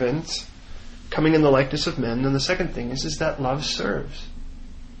bondservant, coming in the likeness of men. And the second thing is that love serves.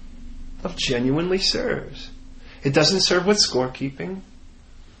 Love genuinely serves. It doesn't serve with scorekeeping.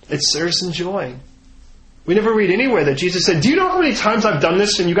 It serves in joy. We never read anywhere that Jesus said, do you know how many times I've done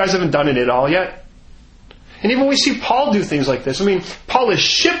this and you guys haven't done it at all yet? And even we see Paul do things like this. Paul is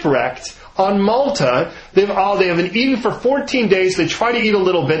shipwrecked on Malta. They haven't eaten for 14 days. They try to eat a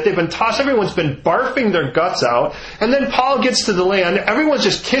little bit. They've been tossed. Everyone's been barfing their guts out. And then Paul gets to the land. Everyone's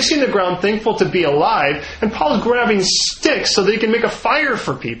just kissing the ground, thankful to be alive. And Paul's grabbing sticks so that he can make a fire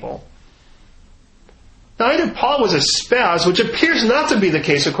for people. Now, either Paul was a spaz, which appears not to be the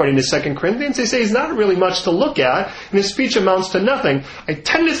case according to 2 Corinthians. They say he's not really much to look at, and his speech amounts to nothing. I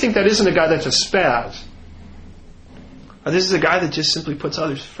tend to think that isn't a guy that's a spaz. Or this is a guy that just simply puts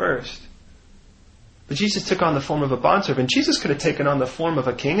others first. But Jesus took on the form of a bondservant. Jesus could have taken on the form of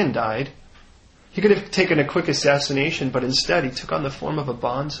a king and died. He could have taken a quick assassination, but instead he took on the form of a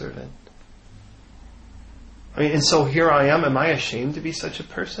bondservant. I mean, and so here I am. Am I ashamed to be such a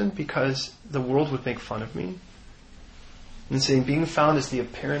person? Because the world would make fun of me. And saying, being found as the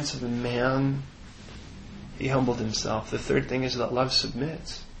appearance of a man, he humbled himself. The third thing is that love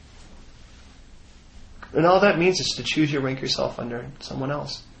submits. And all that means is to choose to rank yourself under someone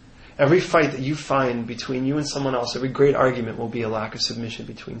else. Every fight that you find between you and someone else, every great argument will be a lack of submission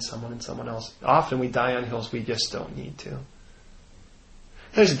between someone and someone else. Often we die on hills we just don't need to.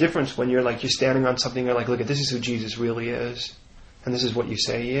 There's a difference when you're standing on something, you're like, look, this is who Jesus really is, and this is what you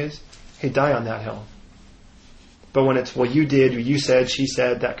say he is. Hey, die on that hill. But when it's, well, you did, or you said, she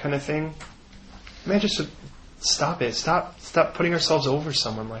said, that kind of thing, man, just stop it. Stop putting ourselves over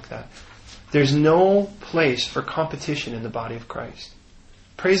someone like that. There's no place for competition in the body of Christ.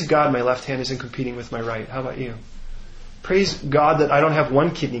 Praise God my left hand isn't competing with my right. How about you? Praise God that I don't have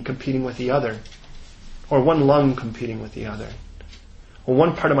one kidney competing with the other, or one lung competing with the other, or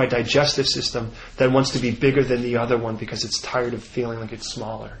one part of my digestive system that wants to be bigger than the other one because it's tired of feeling like it's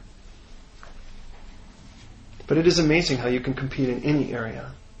smaller. But it is amazing how you can compete in any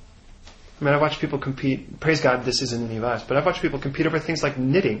area. I mean, I watch people compete. Praise God, this isn't any of us, but I've watched people compete over things like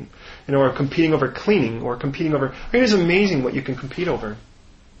knitting, or competing over cleaning, or competing over. I mean, it's amazing what you can compete over.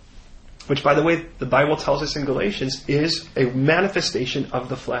 Which, by the way, the Bible tells us in Galatians is a manifestation of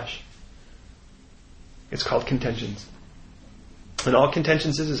the flesh. It's called contentions. And all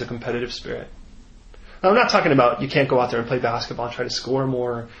contentions is a competitive spirit. Now, I'm not talking about you can't go out there and play basketball and try to score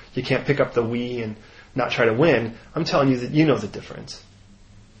more. You can't pick up the Wii and not try to win. I'm telling you that you know the difference.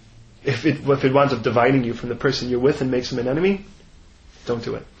 If it winds up dividing you from the person you're with and makes him an enemy, don't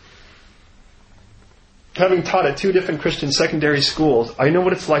do it. Having taught at 2 different Christian secondary schools, I know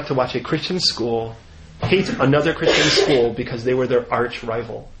what it's like to watch a Christian school hate another Christian school because they were their arch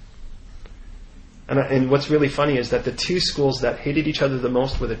rival. And what's really funny is that the 2 schools that hated each other the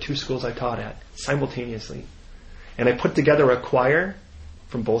most were the 2 schools I taught at, simultaneously. And I put together a choir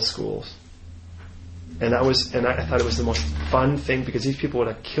from both schools. And I thought it was the most fun thing because these people would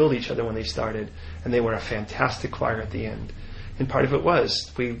have killed each other when they started, and they were a fantastic choir at the end. And part of it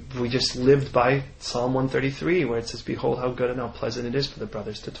was we just lived by Psalm 133, where it says, "Behold how good and how pleasant it is for the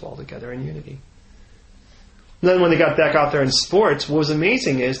brothers to dwell together in unity." And then when they got back out there in sports, what was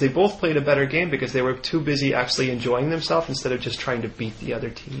amazing is they both played a better game because they were too busy actually enjoying themselves instead of just trying to beat the other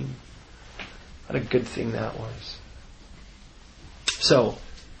team. What a good thing that was. So,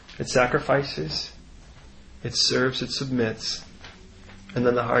 it sacrifices, it serves, it submits, and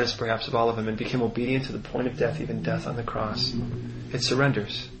then the hardest perhaps of all of them, it became obedient to the point of death, even death on the cross. It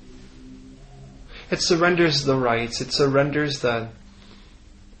surrenders. It surrenders the rights. It surrenders the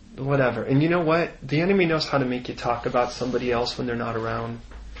whatever. And you know what? The enemy knows how to make you talk about somebody else when they're not around,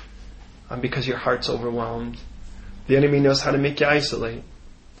 because your heart's overwhelmed. The enemy knows how to make you isolate.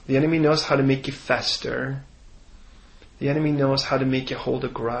 The enemy knows how to make you fester. The enemy knows how to make you hold a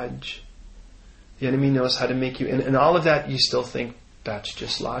grudge. The enemy knows how to make you... And all of that, you still think, that's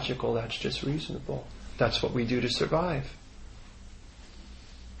just logical, that's just reasonable. That's what we do to survive.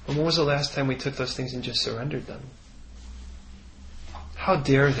 And when was the last time we took those things and just surrendered them? How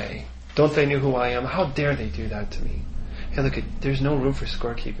dare they? Don't they know who I am? How dare they do that to me? Hey, look, there's no room for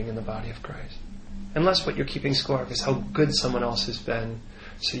scorekeeping in the body of Christ. Unless what you're keeping score of is how good someone else has been,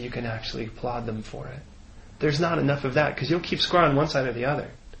 so you can actually applaud them for it. There's not enough of that, because you'll keep score on one side or the other.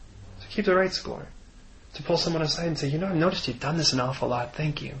 So keep the right score. To pull someone aside and say, you know, I've noticed you've done this an awful lot,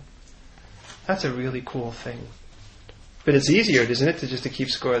 thank you. That's a really cool thing. But it's easier, isn't it, to keep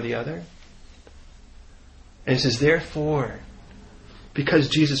score of the other? And it says, therefore, because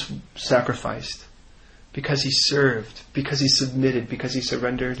Jesus sacrificed, because he served, because he submitted, because he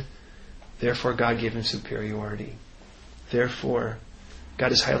surrendered, therefore God gave him superiority. Therefore,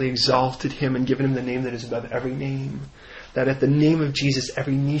 God has highly exalted him and given him the name that is above every name, that at the name of Jesus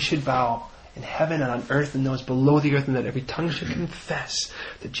every knee should bow in heaven and on earth and those below the earth, and that every tongue should confess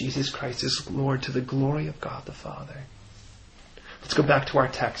that Jesus Christ is Lord, to the glory of God the Father. Let's go back to our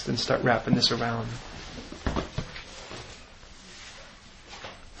text and start wrapping this around.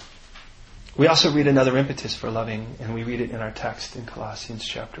 We also read another impetus for loving, and we read it in our text in Colossians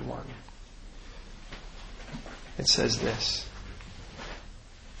chapter 1. It says this.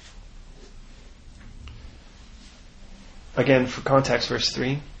 Again, for context, verse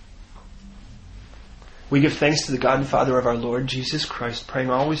 3. We give thanks to the God and Father of our Lord Jesus Christ, praying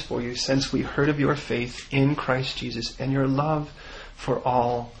always for you, since we heard of your faith in Christ Jesus and your love for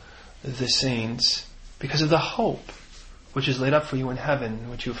all the saints, because of the hope which is laid up for you in heaven,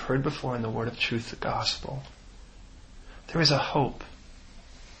 which you have heard before in the word of truth, the gospel. There is a hope,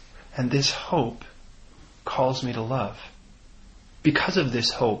 and this hope calls me to love. Because of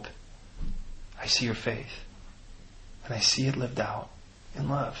this hope, I see your faith, and I see it lived out in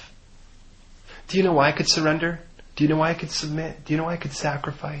love. Do you know why I could surrender? Do you know why I could submit? Do you know why I could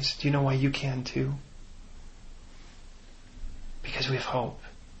sacrifice? Do you know why you can too? Because we have hope.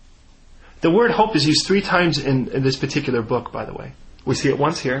 The word hope is used 3 times in this particular book, by the way. We see it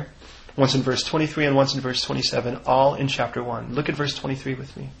once here, once in verse 23 and once in verse 27, all in chapter 1. Look at verse 23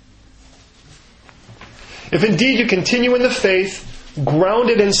 with me. If indeed you continue in the faith,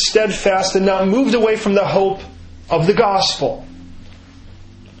 grounded and steadfast, and not moved away from the hope of the gospel.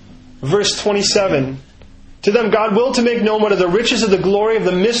 Verse 27. To them God willed to make known what are the riches of the glory of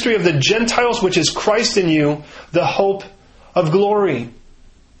the mystery of the Gentiles, which is Christ in you, the hope of glory.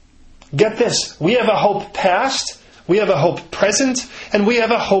 Get this. We have a hope past, we have a hope present, and we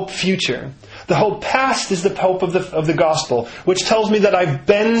have a hope future. The hope past is the hope of the gospel, which tells me that I've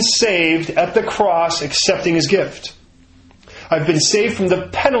been saved at the cross, accepting His gift. I've been saved from the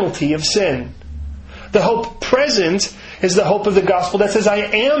penalty of sin. The hope present is the hope of the gospel that says I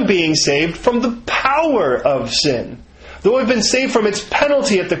am being saved from the power of sin. Though I've been saved from its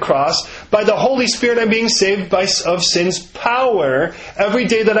penalty at the cross, by the Holy Spirit I'm being saved of sin's power every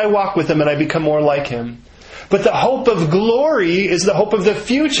day that I walk with Him and I become more like Him. But the hope of glory is the hope of the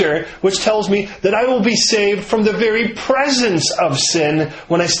future, which tells me that I will be saved from the very presence of sin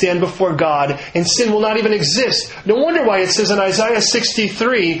when I stand before God, and sin will not even exist. No wonder why it says in Isaiah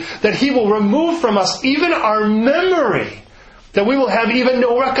 63 that He will remove from us even our memory, that we will have even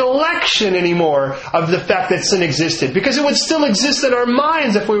no recollection anymore of the fact that sin existed, because it would still exist in our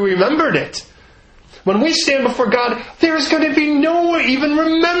minds if we remembered it. When we stand before God, there is going to be no even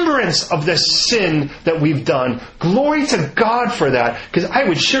remembrance of the sin that we've done. Glory to God for that, because I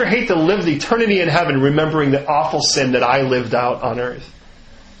would sure hate to live the eternity in heaven remembering the awful sin that I lived out on earth.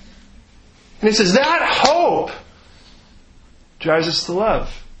 And He says that hope drives us to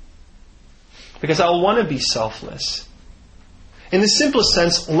love, because I'll want to be selfless. In the simplest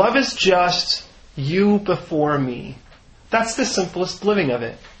sense, love is just you before me. That's the simplest living of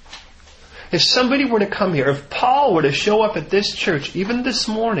it. If somebody were to come here, if Paul were to show up at this church, even this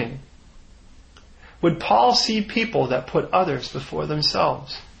morning, would Paul see people that put others before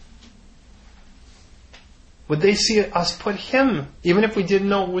themselves? Would they see us put him, even if we didn't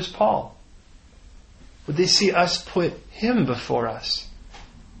know it was Paul? Would they see us put him before us?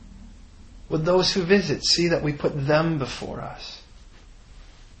 Would those who visit see that we put them before us?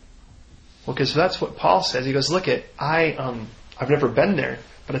 Well, because that's what Paul says. He goes, look, I've never been there,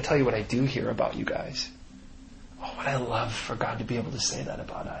 but I'll tell you what I do hear about you guys. Oh, what I love for God to be able to say that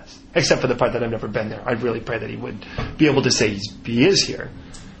about us. Except for the part that I've never been there. I'd really pray that He would be able to say He is here,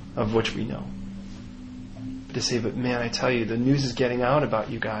 of which we know. But to say, but man, I tell you, the news is getting out about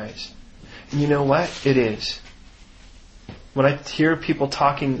you guys. And you know what? It is. When I hear people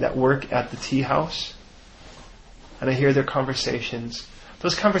talking that work at the tea house, and I hear their conversations,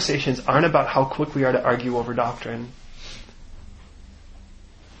 those conversations aren't about how quick we are to argue over doctrine.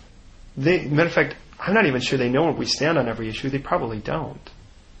 Matter of fact, I'm not even sure they know where we stand on every issue. They probably don't.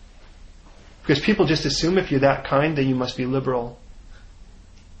 Because people just assume if you're that kind, then you must be liberal.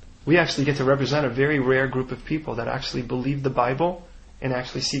 We actually get to represent a very rare group of people that actually believe the Bible and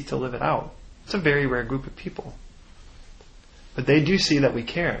actually seek to live it out. It's a very rare group of people. But they do see that we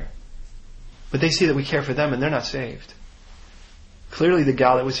care. But they see that we care for them and they're not saved. Clearly the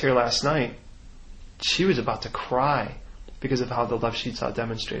gal that was here last night, she was about to cry because of how the love she saw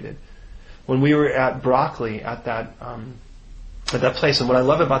demonstrated. When we were at Broccoli at that place, and what I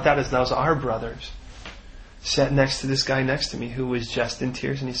love about that is those are brothers, sat next to this guy next to me who was just in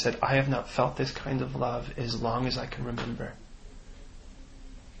tears, and he said, I have not felt this kind of love as long as I can remember.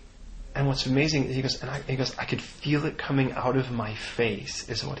 And what's amazing, he goes, I could feel it coming out of my face,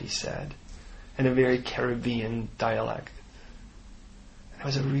 is what he said, in a very Caribbean dialect. It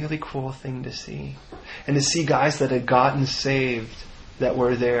was a really cool thing to see. And to see guys that had gotten saved that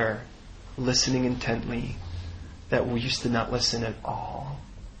were there, listening intently, that we used to not listen at all.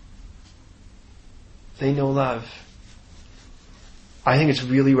 They know love. I think it's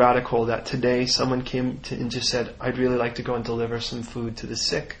really radical that today someone came and just said, I'd really like to go and deliver some food to the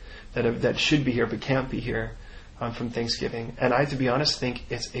sick that should be here but can't be here from Thanksgiving. And I, to be honest, think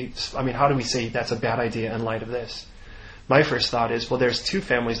how do we say that's a bad idea in light of this? my first thought is, well, there's 2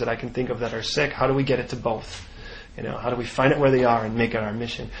 families that I can think of that are sick. How do we get it to both? How do we find it where they are and make it our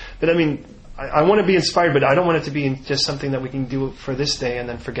mission? But I want to be inspired, but I don't want it to be just something that we can do for this day and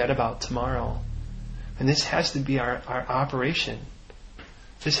then forget about tomorrow. And this has to be our operation.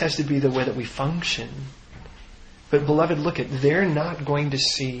 This has to be the way that we function. But beloved, they're not going to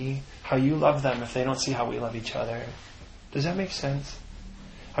see how you love them if they don't see how we love each other. Does that make sense?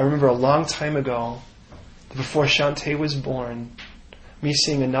 I remember a long time ago, before Shantae was born, me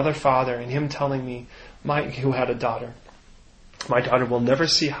seeing another father and him telling me, who had a daughter, my daughter will never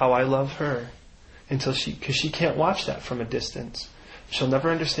see how I love her because she can't watch that from a distance. She'll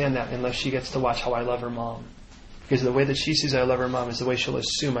never understand that unless she gets to watch how I love her mom. Because the way that she sees I love her mom is the way she'll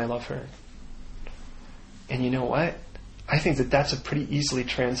assume I love her. And you know what? I think that that's a pretty easily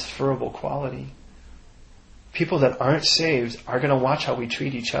transferable quality. People that aren't saved are going to watch how we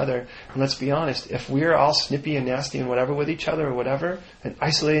treat each other. And let's be honest, if we're all snippy and nasty and whatever with each other or whatever, and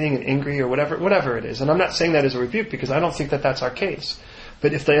isolating and angry or whatever it is, and I'm not saying that as a rebuke because I don't think that that's our case.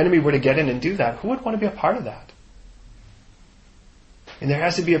 But if the enemy were to get in and do that, who would want to be a part of that? And there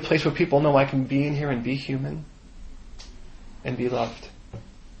has to be a place where people know I can be in here and be human and be loved.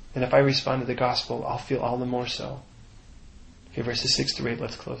 And if I respond to the gospel, I'll feel all the more so. Okay, verses 6 to 8,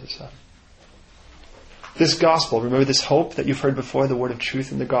 let's close this up. This gospel, remember this hope that you've heard before, the word of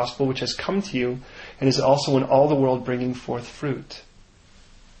truth in the gospel, which has come to you and is also in all the world bringing forth fruit.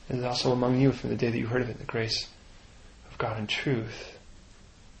 And is also among you from the day that you heard of it, the grace of God and truth.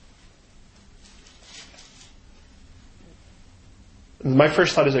 And my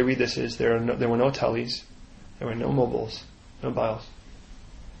first thought as I read this is there were no tellies, there were no mobiles, no biles.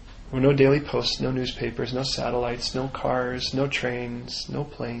 There were no daily posts, no newspapers, no satellites, no cars, no trains, no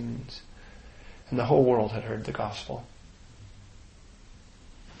planes. And the whole world had heard the gospel.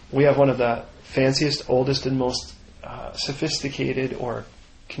 We have one of the fanciest, oldest, and most sophisticated or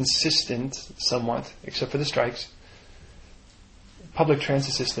consistent, somewhat, except for the strikes, public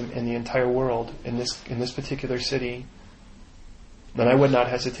transit system in the entire world, in this particular city. And I would not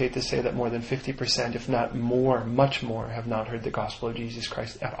hesitate to say that more than 50%, if not more, much more, have not heard the gospel of Jesus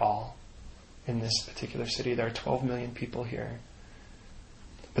Christ at all in this particular city. There are 12 million people here.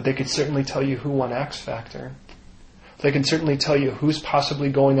 But they could certainly tell you who won X Factor. They can certainly tell you who's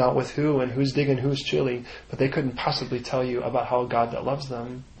possibly going out with who and who's digging who's chili, but they couldn't possibly tell you about how a God that loves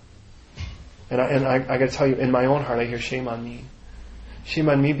them. And I got to tell you, in my own heart, I hear shame on me. Shame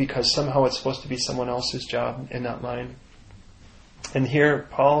on me because somehow it's supposed to be someone else's job and not mine. And here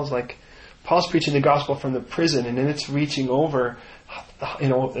Paul's preaching the gospel from the prison, and then it's reaching over,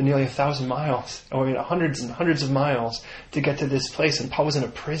 nearly 1,000 miles, or hundreds and hundreds of miles to get to this place. And Paul was in a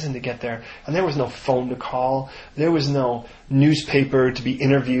prison to get there, and there was no phone to call, there was no newspaper to be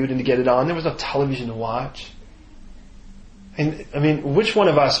interviewed and to get it on, there was no television to watch. And which one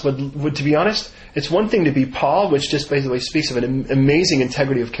of us would, to be honest, it's one thing to be Paul, which just basically speaks of an amazing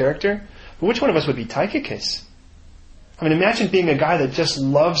integrity of character, but which one of us would be Tychicus? Imagine being a guy that just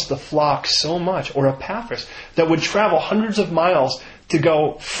loves the flock so much, or Epaphras, that would travel hundreds of miles to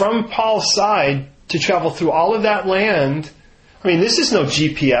go from Paul's side to travel through all of that land. This is no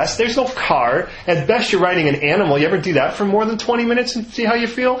GPS. There's no car. At best, you're riding an animal. You ever do that for more than 20 minutes and see how you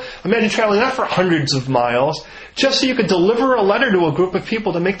feel? Imagine traveling that for hundreds of miles just so you could deliver a letter to a group of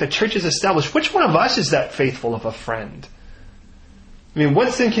people to make the churches established. Which one of us is that faithful of a friend?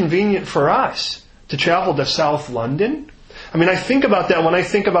 What's inconvenient for us? To travel to South London? I think about that when I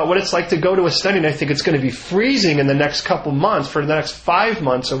think about what it's like to go to a study, and I think it's going to be freezing in the next couple months, for the next 5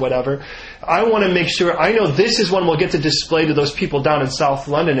 months or whatever. I want to make sure, I know this is when we'll get to display to those people down in South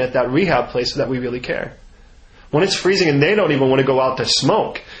London at that rehab place that we really care. When it's freezing and they don't even want to go out to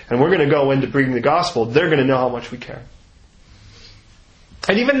smoke, and we're going to go in to bring the gospel, they're going to know how much we care.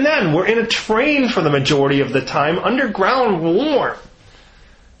 And even then, we're in a train for the majority of the time, underground, warm.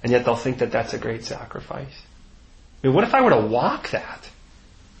 And yet they'll think that that's a great sacrifice. What if I were to walk that?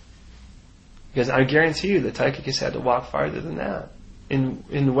 Because I guarantee you that Tychicus had to walk farther than that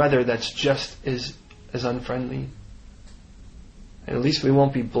in weather that's just as unfriendly. And at least we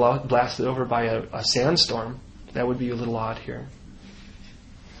won't be blasted over by a sandstorm. That would be a little odd here.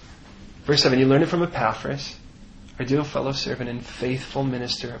 Verse 7, you learned it from Epaphras, our dear fellow servant and faithful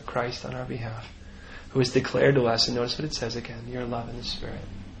minister of Christ on our behalf, who has declared to us, and notice what it says again, your love in the Spirit.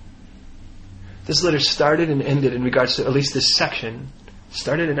 This letter started and ended, in regards to at least this section,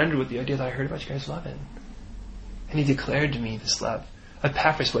 started and ended with the idea that I heard about you guys loving. And he declared to me this love.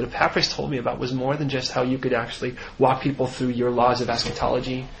 Epaphras, what Epaphras told me about was more than just how you could actually walk people through your laws of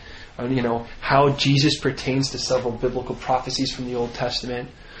eschatology, how Jesus pertains to several biblical prophecies from the Old Testament,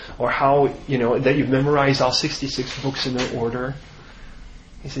 or how, that you've memorized all 66 books in their order.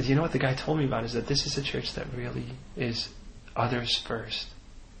 He says, what the guy told me about is that this is a church that really is others first.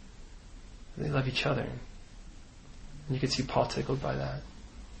 They love each other. And you can see Paul tickled by that.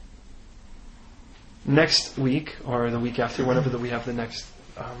 Next week, or the week after, whenever we have the next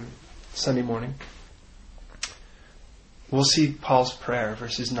Sunday morning, we'll see Paul's prayer,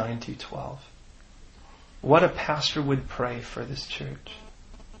 verses 9 through 12. What a pastor would pray for this church.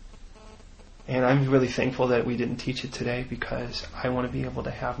 And I'm really thankful that we didn't teach it today, because I want to be able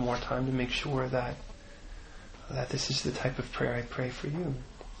to have more time to make sure that this is the type of prayer I pray for you.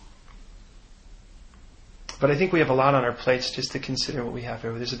 But I think we have a lot on our plates just to consider what we have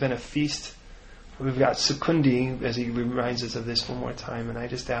here. There's been a feast. We've got Sukundi, as he reminds us of this one more time, and I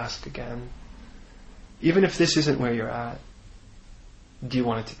just ask again, even if this isn't where you're at, do you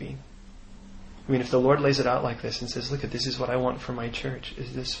want it to be? I mean, if the Lord lays it out like this and says, look, this is what I want for my church,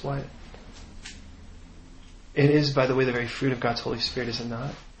 is this what? It is, by the way, the very fruit of God's Holy Spirit, is it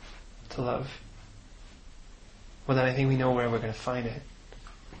not? To love. Well, then I think we know where we're going to find it.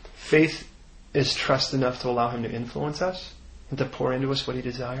 Faith is trust enough to allow Him to influence us and to pour into us what He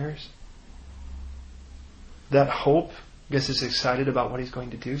desires. That hope gets us excited about what He's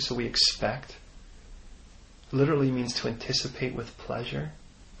going to do, so we expect. Literally means to anticipate with pleasure.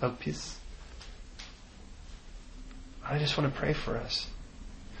 Elpis. I just want to pray for us.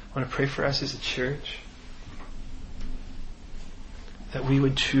 I want to pray for us as a church, that we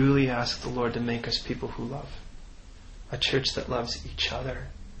would truly ask the Lord to make us people who love. A church that loves each other.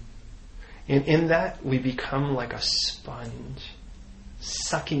 And in that, we become like a sponge,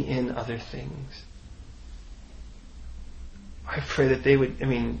 sucking in other things. I pray that they would,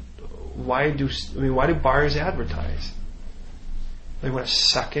 why do bars advertise? They want to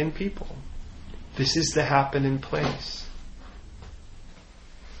suck in people. This is the happening place.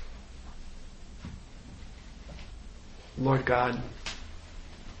 Lord God,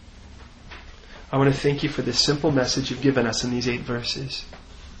 I want to thank You for this simple message You've given us in these 8 verses.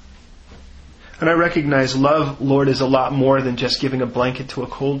 And I recognize love, Lord, is a lot more than just giving a blanket to a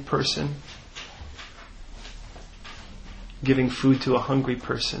cold person, giving food to a hungry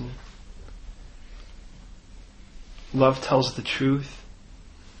person. Love tells the truth.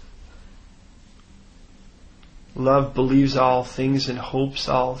 Love believes all things and hopes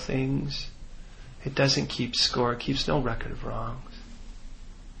all things. It doesn't keep score. It keeps no record of wrongs.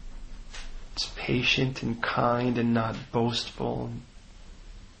 It's patient and kind and not boastful. And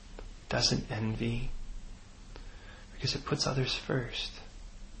doesn't envy. Because it puts others first.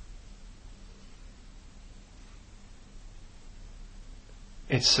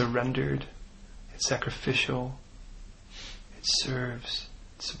 It's surrendered. It's sacrificial. It serves.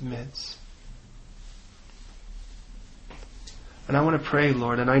 It submits. And I want to pray,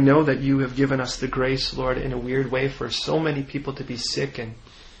 Lord, and I know that You have given us the grace, Lord, in a weird way for so many people to be sick and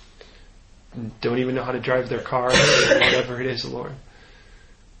don't even know how to drive their car, or whatever it is, Lord.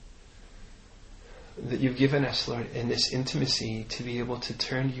 That You've given us, Lord, in this intimacy to be able to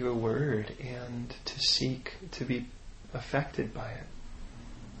turn to Your word and to seek to be affected by it.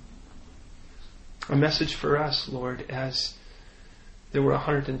 A message for us, Lord, as there were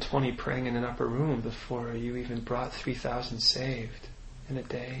 120 praying in an upper room before You even brought 3,000 saved in a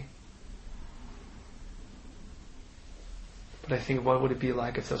day. But I think, what would it be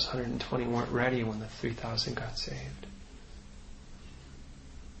like if those 120 weren't ready when the 3,000 got saved?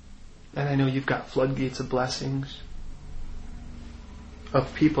 And I know You've got floodgates of blessings,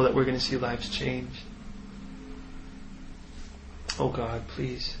 of people that we're going to see lives changed. Oh God,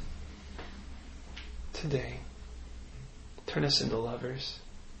 please, today, turn us into lovers,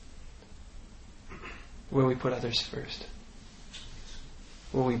 where we put others first.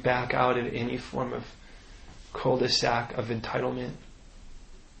 Where we back out of any form of cul-de-sac of entitlement.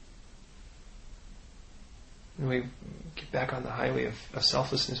 And we get back on the highway of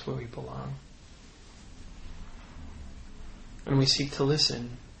selflessness, where we belong. And we seek to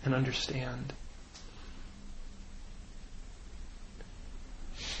listen and understand.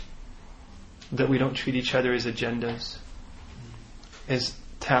 That we don't treat each other as agendas, as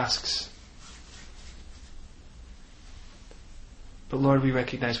tasks. But Lord, we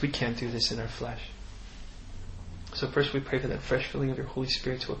recognize we can't do this in our flesh. So first we pray for that fresh filling of Your Holy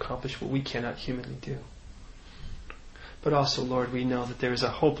Spirit to accomplish what we cannot humanly do. But also, Lord, we know that there is a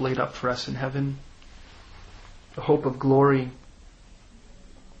hope laid up for us in heaven, a hope of glory.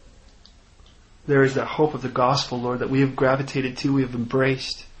 There is that hope of the gospel, Lord, that we have gravitated to, we have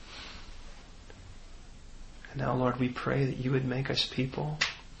embraced. And now, Lord, we pray that You would make us people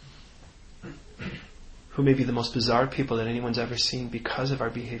who may be the most bizarre people that anyone's ever seen because of our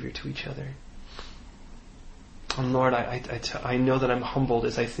behavior to each other. And Lord, I know that I'm humbled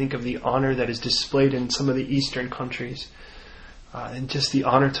as I think of the honor that is displayed in some of the Eastern countries, and just the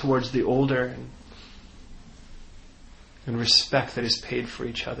honor towards the older, and respect that is paid for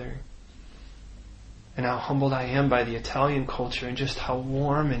each other. And how humbled I am by the Italian culture and just how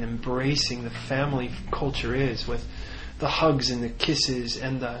warm and embracing the family culture is, with the hugs and the kisses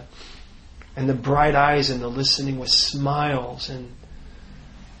and the bright eyes and the listening with smiles. And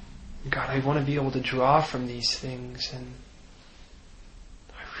God, I want to be able to draw from these things, and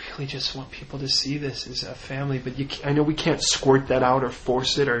I really just want people to see this as a family. But I know we can't squirt that out or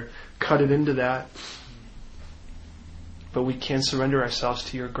force it or cut it into that. But we can surrender ourselves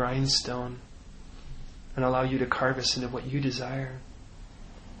to your grindstone and allow you to carve us into what you desire.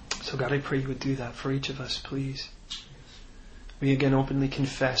 So God, I pray you would do that for each of us, please. We again openly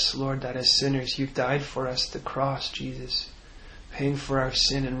confess, Lord, that as sinners you've died for us at the cross, Jesus, paying for our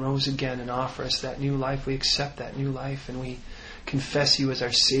sin, and rose again and offer us that new life. We accept that new life, and we confess you as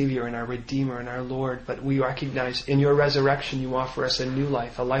our Savior and our Redeemer and our Lord. But we recognize in your resurrection you offer us a new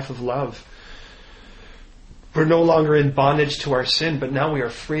life, a life of love. We're no longer in bondage to our sin, but now we are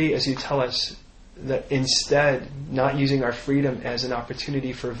free, as you tell us, that instead, not using our freedom as an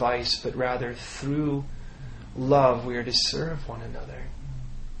opportunity for vice, but rather through love, we are to serve one another.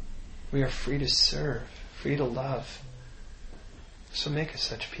 We are free to serve, free to love. So make us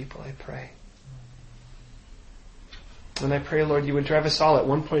such people, I pray. And I pray, Lord, you would drive us all at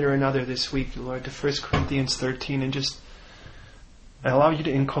one point or another this week, Lord, to 1 Corinthians 13, and just allow you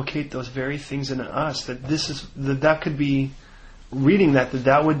to inculcate those very things in us, that could be, reading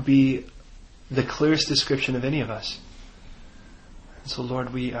that would be the clearest description of any of us. And so,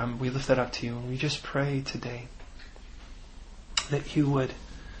 Lord, we lift that up to you, and we just pray today that you would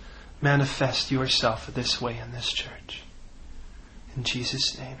manifest yourself this way in this church. In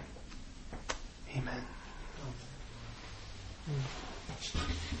Jesus' name, amen.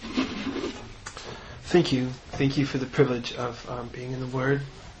 Thank you. Thank you for the privilege of being in the Word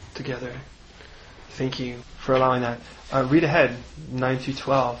together. Thank you for allowing that. Read ahead, 9 through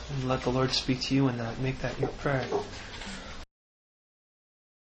 12, and let the Lord speak to you in that. Make that your prayer.